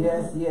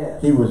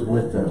 Yes. He was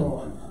with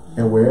them.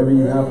 And wherever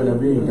you happen to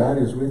be, God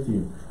is with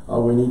you.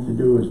 All we need to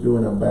do is do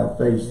an about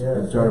face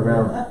and turn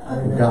around,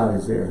 and God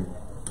is there.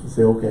 You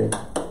say, okay,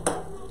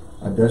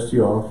 I dust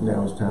you off.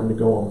 Now it's time to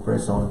go on.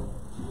 Press on.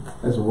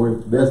 That's the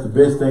word. That's the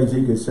best things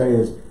he could say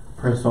is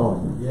press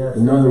on. Yes.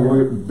 Another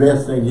word,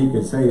 best thing he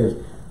could say is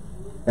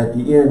at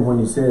the end when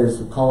he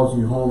says, calls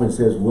you home and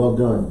says, well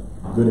done,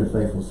 good and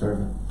faithful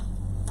servant.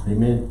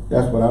 Amen.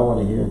 That's what I want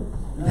to hear.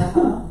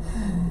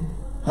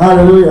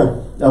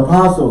 Hallelujah. The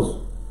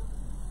apostles.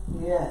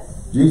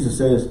 Yes. Jesus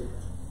says,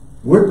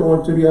 we're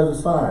going to the other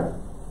side.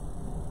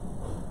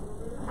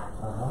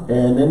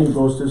 And then he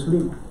goes to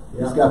sleep.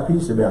 He's got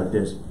peace about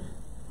this.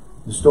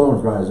 The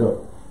storms rise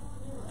up.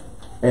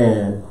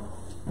 And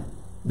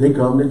they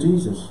come to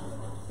Jesus.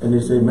 And they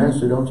say,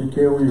 Master, don't you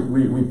care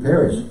we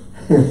perish?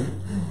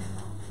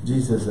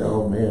 Jesus said,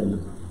 oh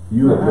man,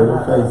 you have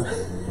little faith.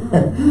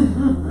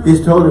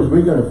 He's told us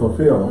we're going to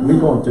fulfill. We're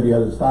going to the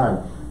other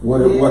side.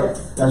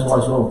 That's why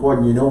it's so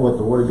important. You know what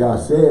the Word of God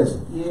says.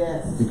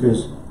 Yes.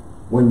 Because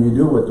when you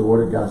do what the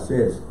Word of God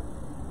says,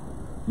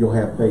 you'll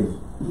have faith.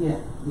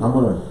 I'm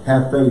going to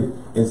have faith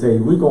and say,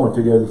 we're going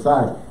to the other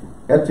side.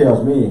 That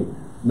tells me,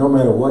 no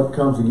matter what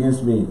comes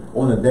against me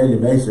on a daily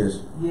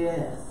basis,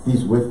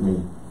 he's with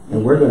me.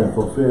 And we're going to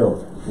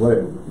fulfill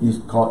what he's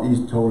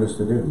told us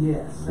to do.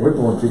 We're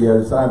going to the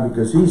other side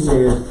because he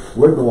says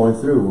we're going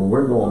through and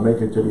we're going to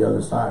make it to the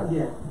other side.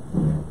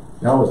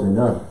 That was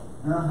enough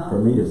for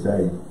me to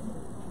say,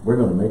 we're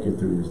going to make it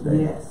through this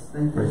day.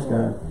 Praise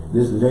God.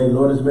 This is the day the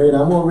Lord has made.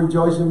 I'm going to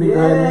rejoice and be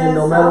glad in it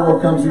no matter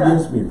what comes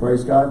against me.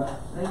 Praise God.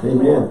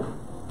 Amen.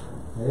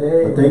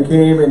 But they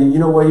came and you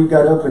know what? He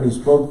got up and he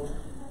spoke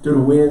to the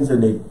winds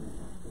and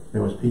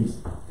there was peace.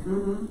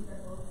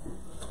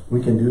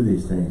 We can do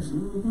these things.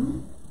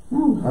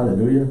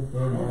 Hallelujah.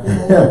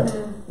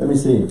 Let me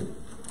see.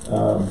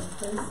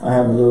 I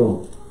have a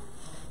little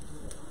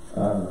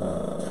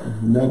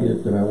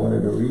nugget that I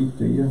wanted to read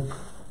to you.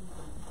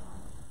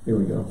 Here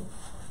we go.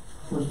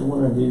 What's the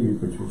one I gave you,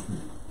 Patricia?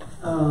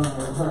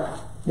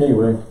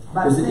 Anyway,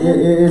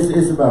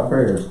 it's about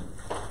prayers.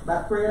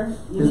 About prayer?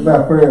 It's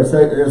about prayer.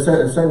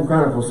 2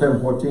 Chronicles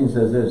 7:14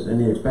 says this, in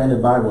the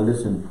expanded Bible,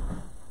 listen.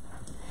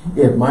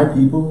 If my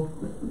people,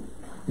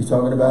 he's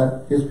talking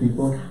about his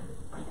people,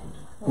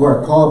 who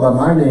are called by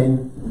my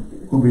name,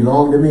 who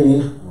belong to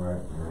me,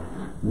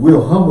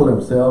 will humble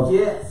themselves.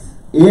 Yes.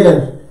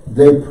 If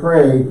they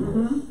pray,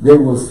 they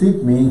will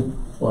seek me.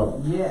 What?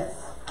 Yes.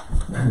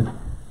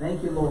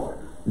 Thank you, Lord.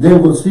 They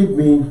will seek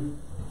me.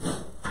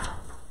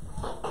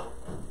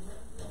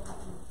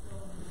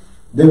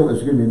 They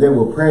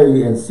will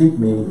pray and seek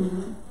me,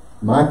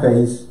 my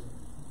face,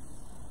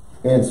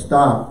 and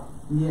stop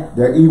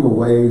their evil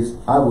ways.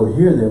 I will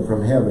hear them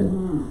from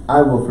heaven.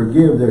 I will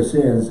forgive their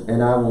sins,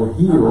 and I will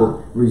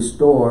heal,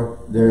 restore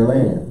their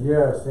land.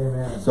 Yes,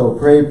 amen. So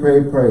pray,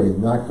 pray, pray,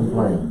 not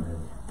complain.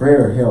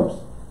 Prayer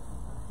helps.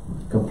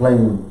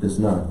 Complaining does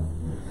not.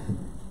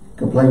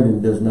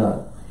 Complaining does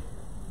not.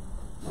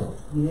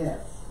 Yes.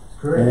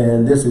 Correct.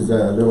 And this is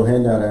a little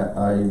handout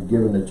I've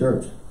given the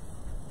church.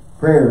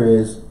 Prayer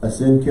is a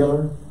sin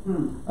killer,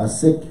 a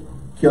sick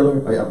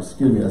killer,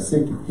 a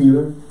sick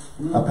healer,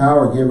 a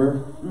power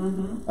giver,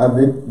 a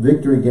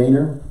victory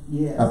gainer,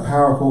 a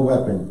powerful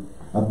weapon,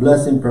 a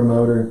blessing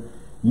promoter.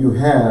 You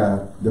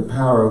have the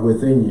power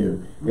within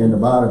you. In the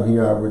bottom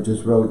here, I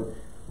just wrote,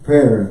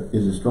 prayer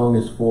is the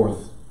strongest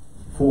force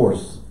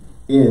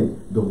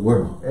in the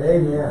world.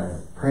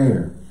 Amen.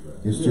 Prayer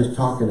is just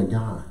talking to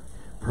God.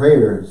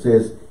 Prayer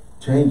says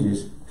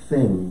changes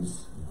things.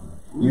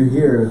 You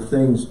hear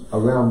things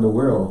around the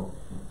world,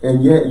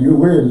 and yet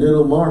we're in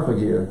little Marfa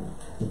here.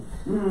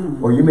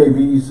 Or you may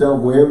be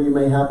yourself wherever you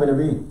may happen to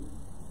be.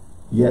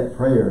 Yet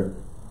prayer,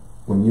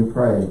 when you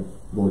pray,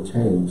 will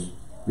change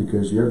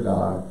because your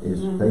God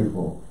is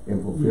faithful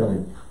in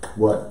fulfilling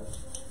what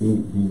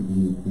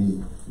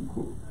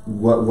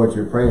what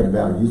you're praying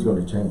about. He's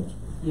going to change.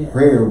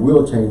 Prayer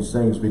will change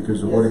things because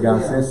the Word of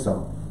God says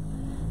so.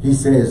 He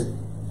says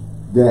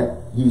that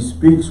He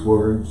speaks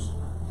words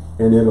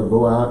and it'll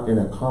go out and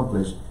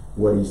accomplish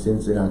what He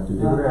sends it out to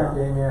do. Correct,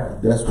 amen.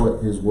 That's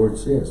what His Word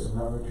says. Does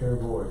not return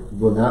void.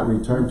 Will not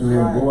return to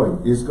Him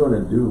void. It's going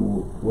to do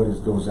what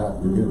it goes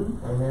out to do.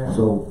 Amen.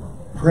 So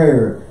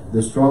prayer,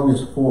 the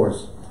strongest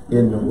force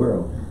in the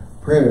world.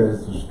 Prayer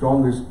is the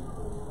strongest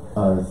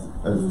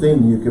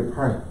thing you could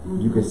pray,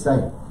 you could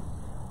say.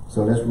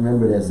 So let's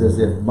remember that it says,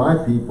 if my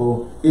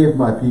people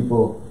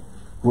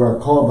who are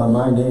called by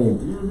my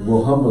name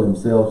will humble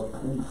themselves,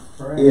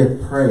 pray.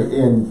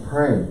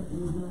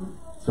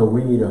 So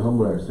we need to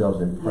humble ourselves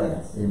and pray.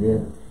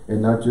 Amen.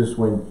 And not just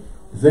when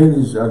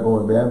things are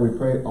going bad, we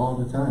pray all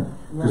the time.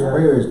 Because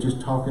prayer is just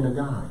talking to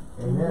God.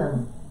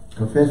 Amen.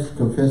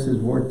 Confess His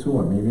word to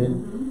Him.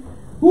 Amen.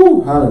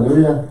 Woo!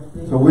 Hallelujah.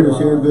 So we're to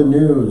share good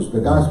news,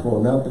 the gospel,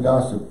 not the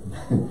gossip.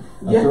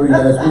 I told you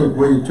last week,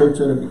 we're the church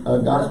of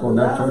the gospel,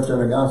 not church of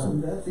the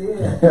gossip. That's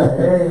it.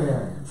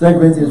 Amen. 2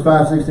 Corinthians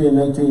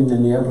 5:16-19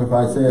 in the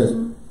Amplified says,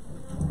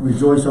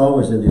 rejoice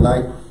always and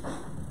delight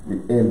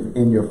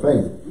in your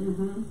faith.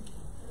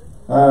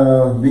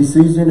 Be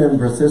seasoned and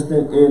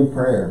persistent in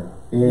prayer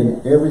in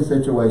every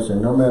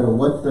situation, no matter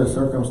what the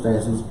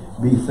circumstances.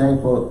 Be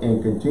thankful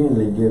and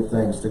continually give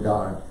thanks to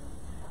God,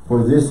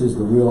 for this is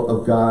the will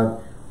of God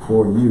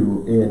for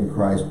you in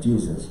Christ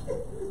Jesus.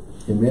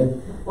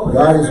 Amen.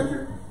 God is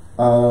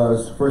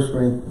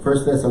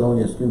 1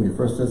 Thessalonians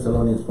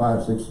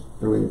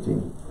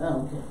 5:6-18. Oh,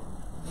 okay.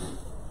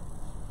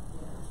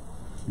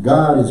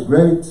 God is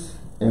great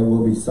and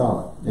will be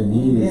sought, and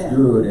He is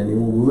good and He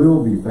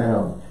will be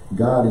found.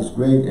 God is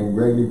great and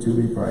greatly to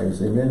be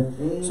praised. Amen.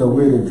 So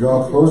we're to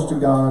draw close to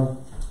God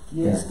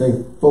and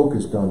stay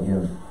focused on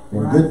Him.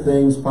 And good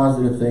things,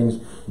 positive things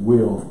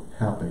will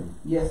happen.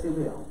 Yes, it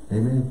will.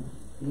 Amen.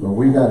 But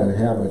we got to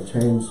have a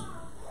change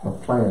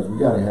of plans. We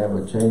got to have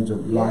a change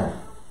of life.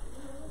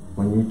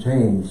 When you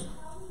change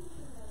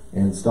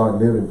and start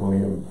living for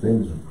Him,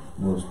 things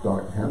will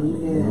start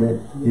happening.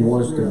 Amen. He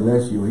wants to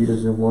bless you. He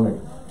doesn't want to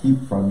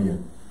keep from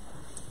you.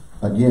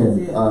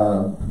 Again,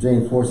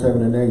 James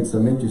 4:7-8,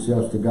 submit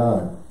yourselves to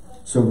God.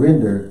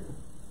 Surrender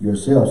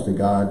yourselves to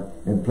God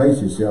and place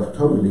yourself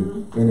totally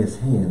in His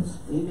hands.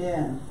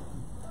 Amen.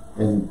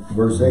 And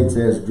verse 8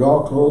 says,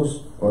 draw close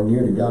or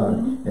near to God,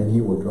 and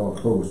He will draw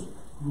close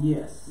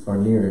or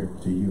near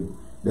to you.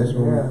 That's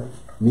where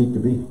we need to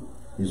be.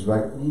 He's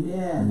right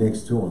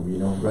next to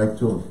Him, right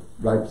to Him,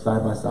 right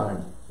side by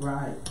side.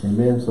 Right.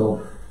 Amen. So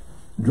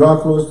draw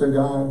close to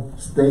God,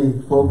 stay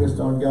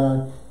focused on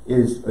God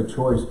is a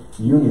choice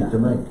you need to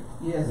make.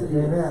 Yes, it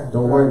is.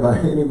 Don't worry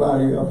about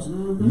anybody else.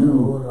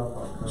 You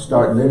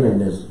start living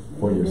this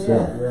for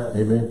yourself.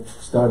 Amen.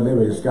 Start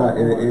living this. God,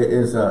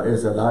 it's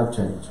a life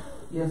change.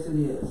 Yes, it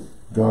is.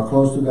 Draw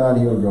close to God,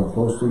 He'll draw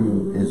close to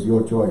you. It's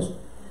your choice.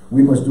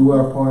 We must do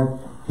our part.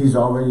 He's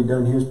already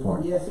done His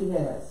part. Yes, He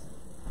has.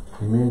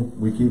 Amen.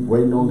 We keep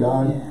waiting on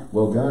God.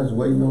 Well, God's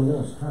waiting on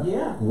us.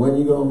 When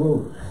you going to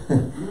move?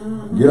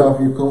 Get off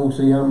your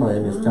kumsiyama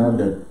and it's time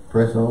to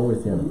press on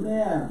with Him.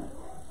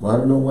 Well, I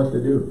don't know what to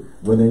do.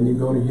 Well, then you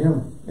go to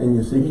Him and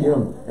you seek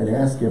Him and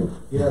ask Him.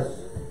 Yes.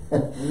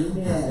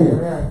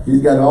 Amen.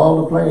 He's got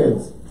all the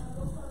plans.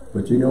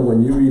 But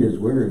when you read His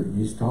Word,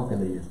 He's talking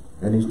to you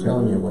and He's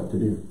telling you what to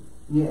do.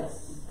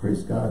 Yes.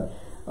 Praise God.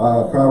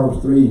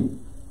 Proverbs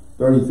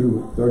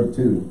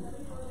 3:30-32.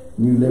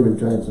 New Living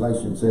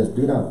Translation says,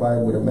 do not fight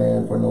with a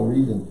man for no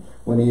reason,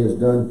 when he has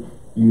done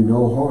you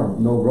no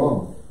harm, no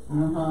wrong.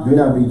 Do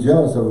not be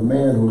jealous of a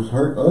man who's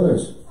hurt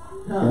others,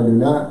 and do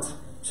not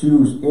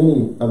choose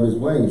any of his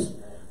ways.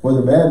 For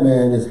the bad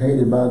man is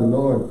hated by the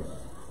Lord,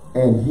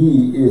 and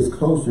he is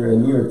closer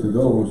and nearer to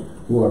those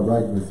who are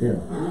right with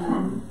him.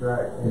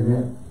 Right.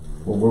 Amen.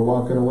 When we're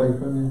walking away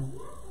from him,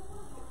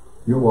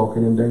 you're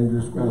walking in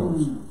dangerous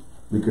grounds.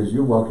 Because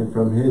you're walking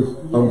from his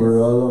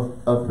umbrella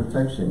of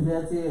protection.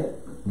 That's it.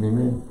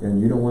 Amen.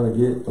 And you don't want to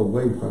get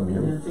away from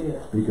him. That's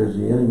it. Because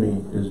the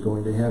enemy is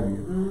going to have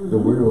you. The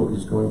world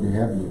is going to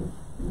have you.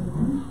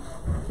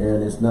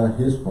 And it's not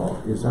his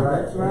fault. It's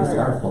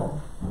our fault.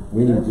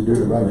 We need to do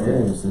the right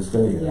things to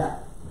stay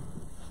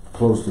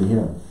close to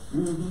him.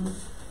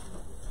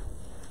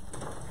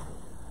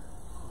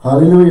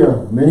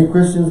 Hallelujah. Many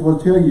Christians will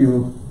tell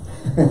you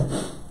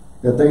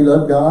that they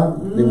love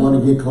God, they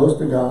want to get close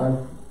to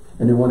God,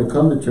 and they want to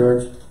come to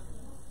church.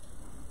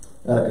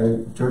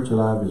 Church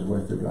alive is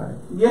worth the drive.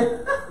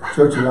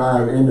 Church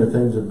alive in the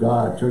things of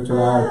God. Church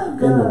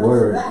alive in the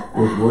Word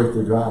is worth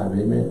the drive.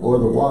 Amen. Or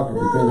the walk,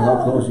 depending on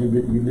how close you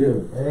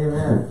live.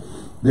 Amen.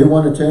 They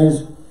want to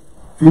change.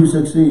 Few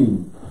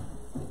succeed.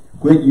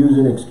 Quit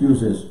using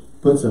excuses.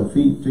 Put some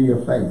feet to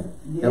your faith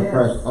and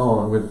press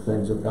on with the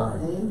things of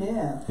God.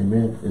 Amen.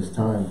 Amen. It's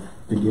time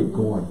to get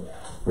going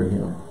for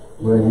him.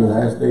 We're in the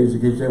last days.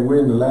 We're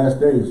in the last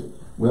days.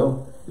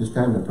 Well, it's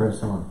time to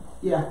press on.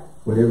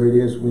 Whatever it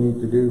is we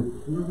need to do,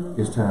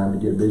 it's time to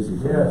get busy.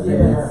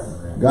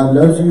 God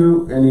loves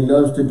you, and he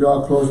loves to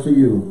draw close to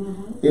you.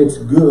 It's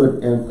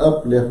good and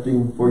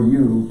uplifting for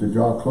you to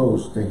draw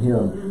close to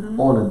him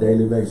on a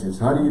daily basis.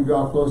 How do you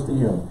draw close to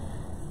him?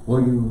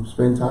 Well, you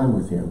spend time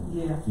with him.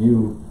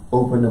 You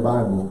open the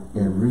Bible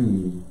and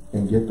read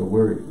and get the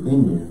word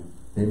in you.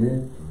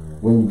 Amen.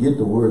 When you get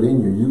the word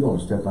in you, you're going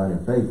to step out in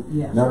faith.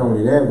 Not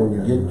only that, when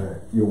you get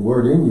your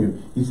word in you,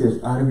 he says,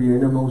 out of your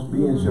innermost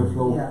being shall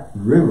flow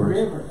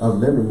rivers of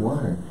living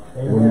water.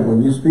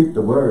 When you speak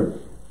the word,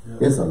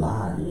 it's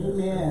alive.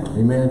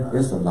 Amen.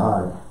 It's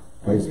alive.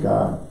 Praise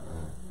God.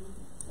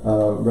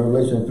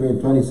 Revelation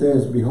 3:20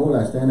 says, behold,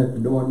 I stand at the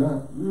door and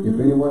knock. If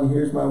anyone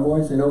hears my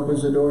voice and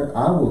opens the door,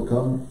 I will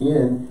come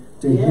in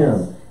to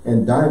him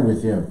and dine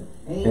with him,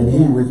 and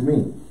he with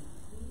me.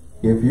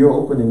 If you're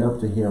opening up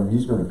to him,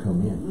 he's going to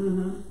come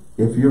in.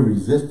 If you're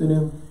resisting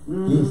him,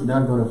 he's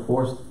not going to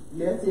force.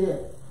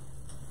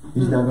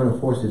 He's not going to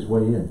force his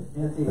way in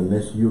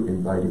unless you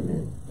invite him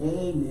in.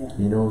 Amen.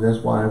 You know, that's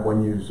why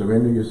when you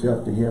surrender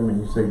yourself to him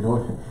and you say,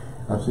 Lord,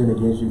 I've sinned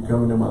against you,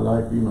 come into my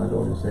life, be my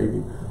Lord and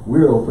Savior,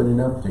 we're opening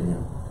up to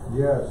him.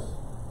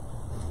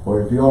 Or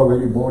if you're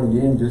already born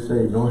again, just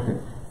say,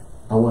 Lord,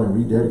 I want to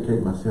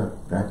rededicate myself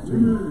back to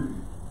you.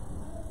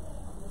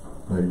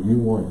 But you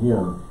want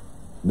him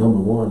number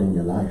one in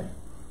your life.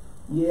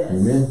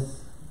 Amen.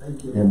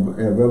 Thank you. And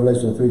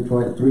Revelation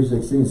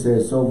 3:16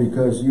 says, so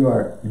because you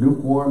are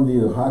lukewarm,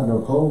 neither hot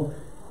nor cold,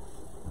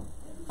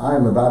 I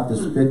am about to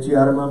spit you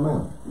out of my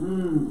mouth.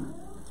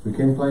 We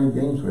can't play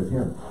games with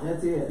him.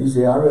 That's it. He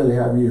said, I'd rather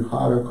have you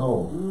hot or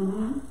cold,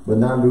 but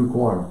not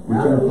lukewarm. We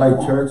can't play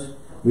church.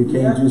 We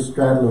can't just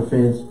straddle a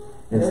fence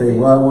and say,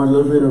 well, I want a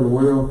little bit of the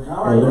world and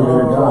a little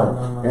bit of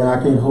God. And I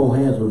can't hold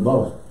hands with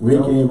both. We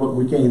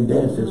can't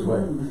dance this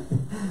way.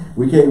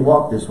 We can't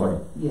walk this way.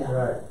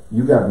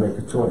 You got to make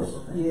a choice.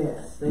 You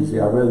see,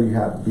 I'd rather you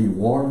have to be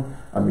warm,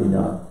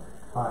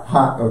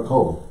 hot or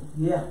cold,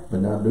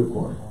 but not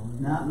lukewarm.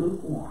 Not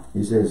lukewarm.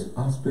 He says,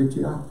 I'll spit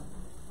you out.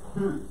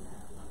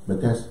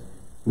 But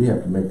we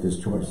have to make this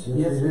choice.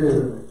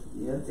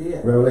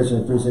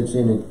 Revelation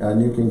 3:16,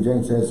 New King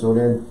James says, so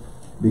then,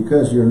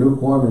 because you're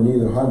lukewarm and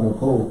neither hot nor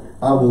cold,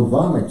 I will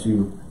vomit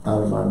you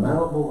out of my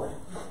mouth.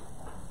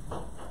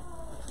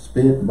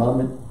 Spit,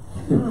 vomit.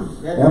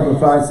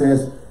 Amplified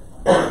says,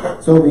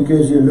 so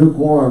because you're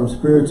lukewarm,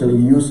 spiritually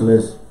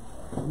useless,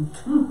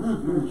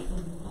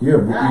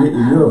 you're a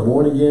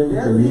born again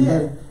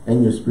believer,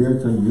 and you're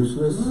spiritually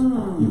useless.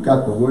 You've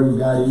got the word of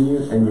God in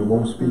you, and you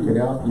won't speak it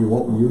out. You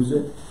won't use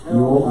it.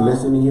 You won't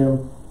listen to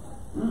him,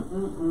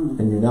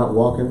 and you're not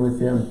walking with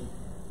him.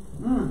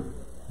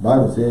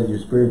 Bible says you're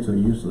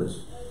spiritually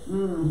useless.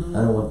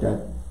 I don't want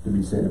that to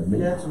be said of me.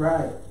 That's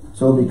right.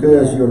 So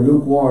because you're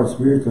lukewarm,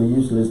 spiritually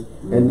useless,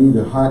 and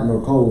neither hot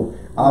nor cold,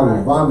 I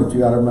will vomit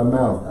you out of my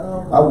mouth.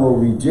 I will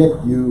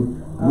reject you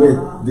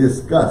with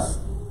disgust.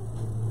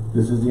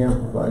 This is the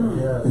Amplified.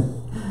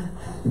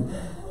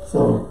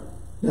 So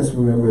let's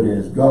remember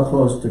this. Draw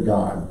close to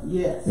God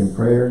in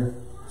prayer.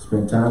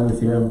 Spend time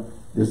with him.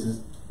 This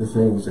is the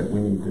things that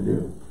we need to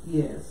do.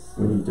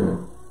 We need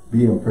to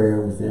be in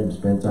prayer with him,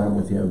 spend time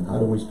with him. How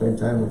do we spend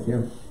time with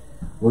him?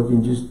 Well, you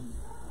can just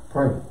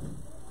pray.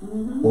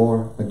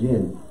 Or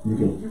again, you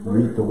can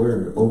read the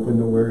word, open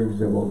the word, and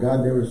say, well,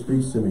 God never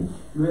speaks to me.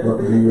 But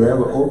do you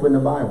ever open the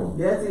Bible?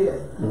 That's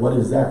it. And what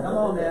is that? Come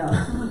on now.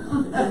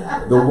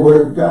 The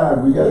word of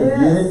God. We got to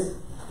get it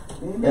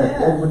and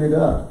open it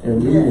up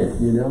and read it,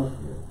 you know.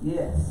 You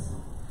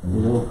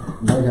know,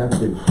 might have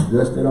to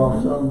dust it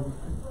off some,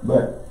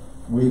 but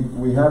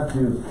we have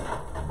to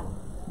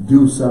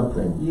do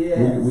something.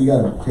 We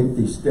got to take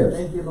these steps.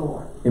 Thank you,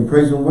 Lord. In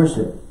praise and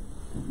worship,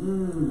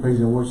 Praise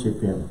and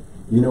worship him.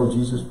 You know,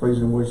 Jesus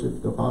praised and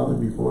worshiped the Father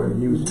before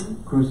he was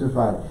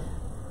crucified.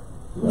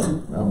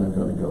 Well, I'm not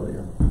going to go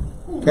there.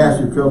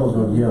 Cast your troubles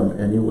on him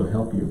and he will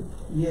help you.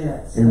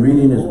 Yes. In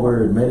reading his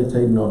word,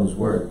 meditating on his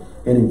word,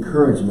 and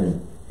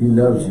encouragement, he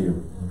loves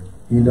you.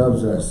 He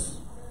loves us.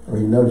 Or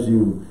he loves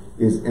you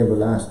is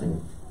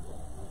everlasting.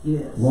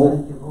 Yes.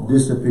 Won't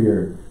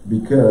disappear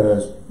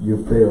because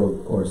you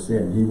failed or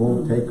sinned. He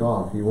won't take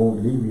off. He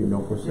won't leave you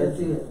nor forsake That's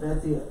you. it.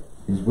 That's it.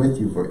 He's with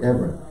you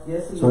forever.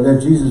 Yes, he So is.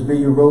 let Jesus be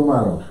your role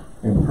model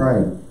and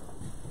pray.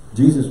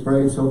 Jesus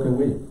prayed, so can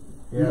we.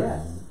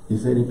 Yes. He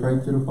said he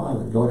prayed to the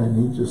Father. Lord, I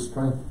need your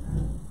strength.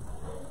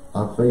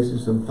 I'm facing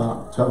some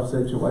tough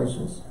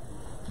situations,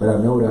 but I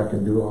know that I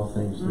can do all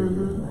things through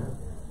you.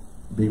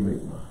 Be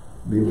with me.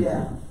 Be with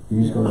you.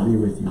 He's going to be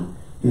with you.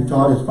 He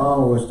taught his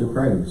followers to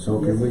pray. So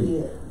can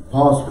we.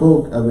 Paul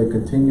spoke of a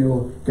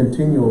continual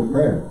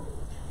prayer.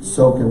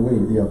 So can we.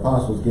 The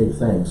apostles gave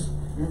thanks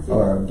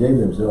or gave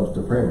themselves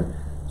to prayer.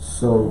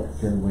 So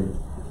can we.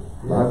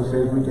 The Bible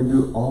says we can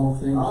do all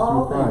things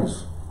through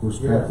Christ who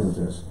strengthens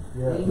us.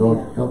 Yes.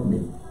 Lord, help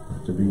me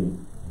to be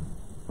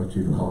what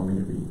you've called me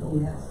to be,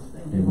 Lord. Yes.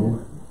 Thank you, Amen.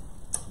 Lord.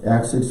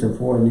 Acts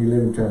 6:4 New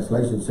Living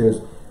Translation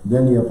says,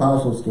 then the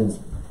apostles can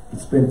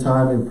spend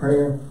time in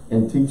prayer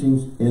and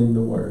teachings in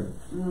the word.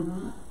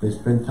 They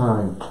spend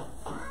time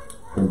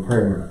in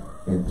prayer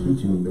and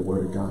teaching the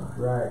word of God.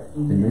 Right.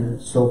 Amen.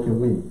 So can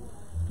we.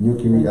 New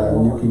King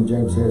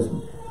James says,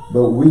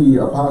 but we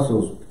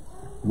apostles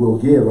will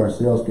give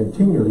ourselves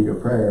continually to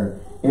prayer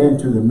and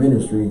to the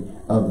ministry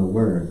of the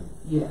word.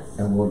 Yes.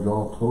 And we'll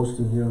draw close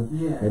to him,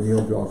 and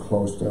he'll draw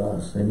close to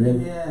us.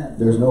 Amen. Yes.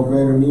 There's no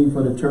greater need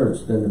for the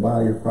church than the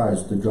body of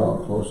Christ to draw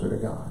closer to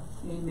God.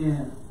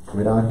 Amen.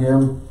 Without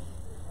him,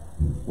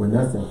 we're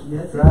nothing.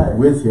 That's Right.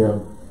 With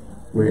him,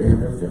 we're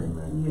everything.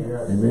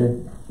 Yes.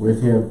 Amen.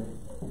 With him,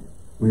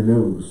 we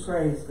lose.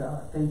 Praise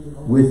God. Thank you,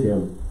 Lord. With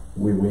him,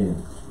 we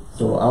win.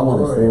 So I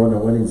want to stay on the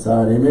winning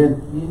side.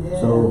 Amen. Amen.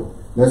 So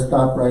let's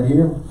stop right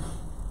here.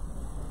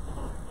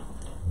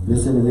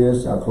 Listen to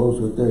this. I'll close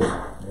with this.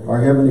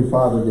 Our Heavenly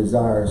Father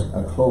desires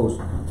a close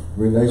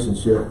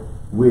relationship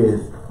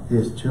with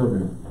his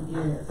children.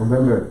 Yes.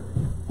 Remember,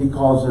 he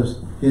calls us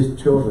his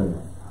children.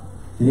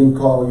 He didn't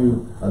call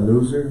you a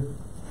loser.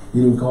 He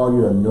didn't call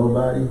you a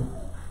nobody.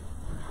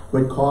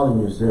 Quit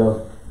calling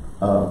yourself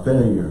a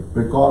failure.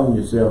 Quit calling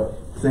yourself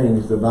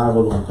things the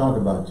Bible don't talk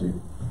about you.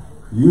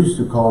 We used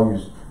to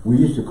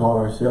call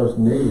ourselves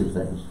negative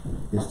things.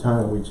 It's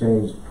time we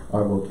change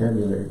our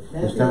vocabulary.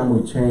 It's time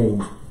we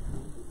change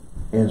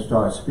and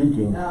start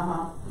speaking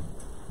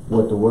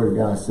what the Word of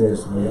God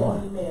says we are.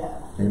 Amen.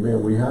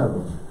 Amen. We have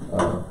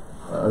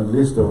a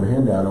list or a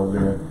handout over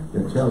there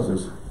that tells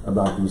us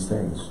about these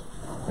things.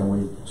 And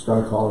we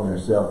start calling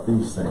ourselves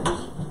these things.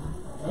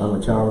 I'm a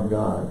child of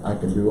God. I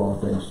can do all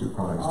things through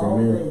Christ.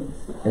 Amen.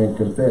 And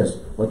confess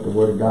what the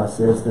Word of God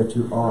says that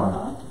you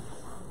are.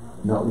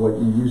 Not what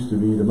you used to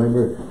be.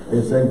 Remember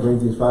in 2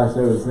 Corinthians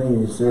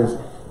 5:17 it says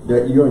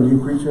that you're a new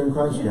creature in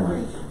Christ now.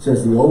 It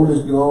says the old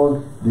is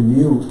gone, the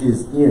new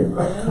is in.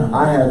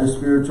 I had a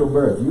spiritual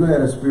birth. You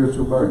had a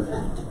spiritual birth.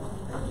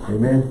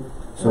 Amen.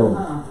 So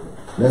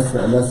let's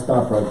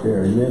stop right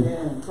there. Amen.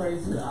 Amen.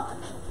 Praise God.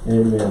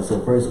 Amen. So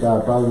praise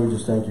God. Father, we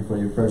just thank you for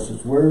your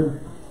precious word,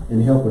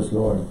 and help us,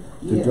 Lord,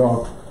 to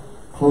draw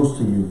close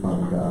to you,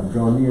 Father God.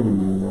 Draw near to you,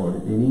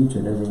 Lord, in each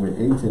and every way,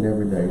 each and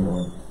every day,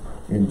 Lord.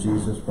 In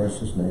Jesus'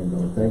 precious name,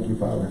 Lord. Thank you,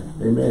 Father.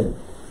 Amen.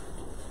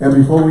 And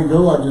before we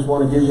go, I just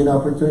want to give you an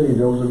opportunity.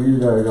 Those of you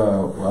that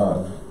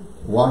are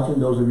watching,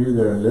 those of you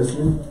that are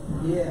listening,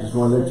 just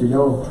want to let you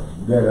know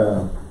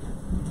that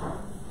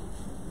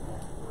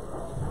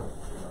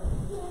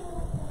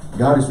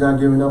God is not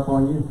giving up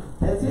on you.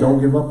 That's it. Don't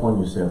give up on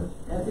yourself.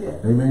 That's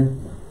it. Amen.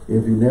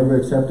 If you never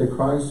accepted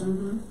Christ,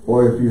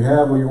 or if you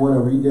have or you want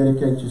to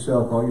rededicate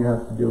yourself, all you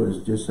have to do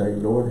is just say,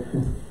 Lord,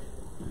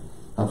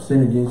 I've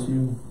sinned against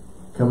you.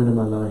 Come into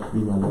my life, be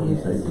my Lord and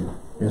Savior.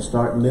 And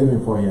start living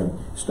for him.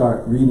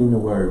 Start reading the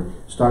word.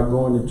 Start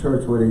going to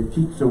church where they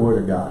teach the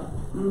word of God.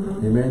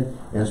 Amen.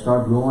 And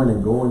start growing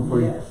and going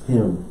for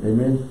him.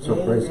 Amen. So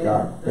praise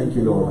God. Thank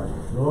you, Lord.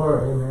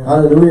 Lord, amen.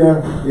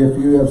 Hallelujah. If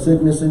you have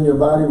sickness in your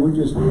body, we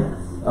just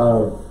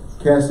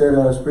cast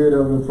that spirit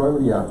of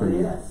infirmity out for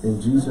you. In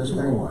Jesus'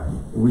 name.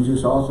 We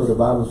just also, the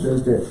Bible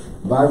says that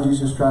by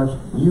Jesus' stripes,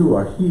 you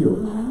are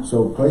healed.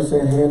 So place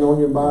that hand on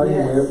your body,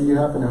 wherever you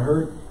happen to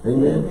hurt.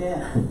 Amen.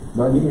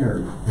 My knee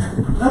hurt.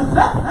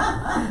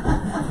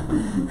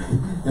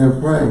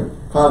 And pray.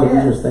 Father, we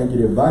just thank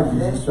you that by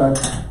Jesus'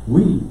 stripes,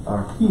 we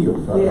are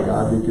healed, Father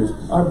God, because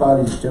our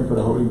body is the temple of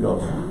the Holy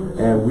Ghost.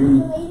 And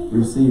we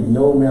receive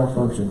no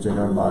malfunctions in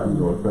our body,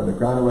 Lord. From the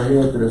crown of our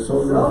head to the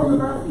sole of our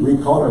feet, we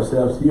call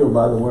ourselves healed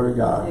by the word of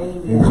God.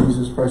 In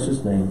Jesus'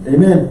 precious name.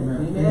 Amen.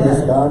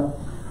 Praise God.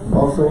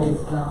 Also,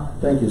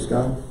 thank you,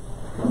 Scott.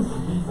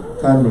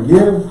 Time to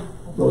give.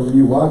 Those of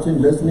you watching,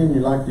 listening,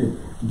 you like to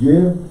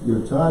give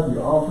your tithe,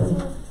 your offering,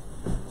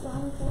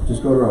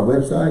 just go to our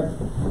website,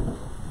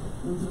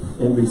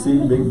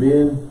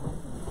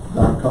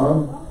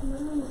 NBCBigBen.com,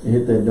 and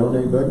hit that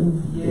donate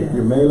button. If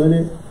you're mailing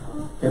it,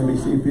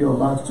 NBC PO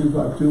Box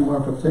 252,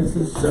 Marfa,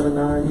 Texas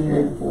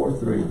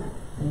 79843.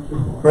 Thank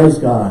you. Praise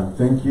God.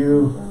 Thank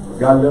you.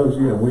 God loves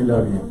you and we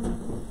love you.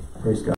 Praise God.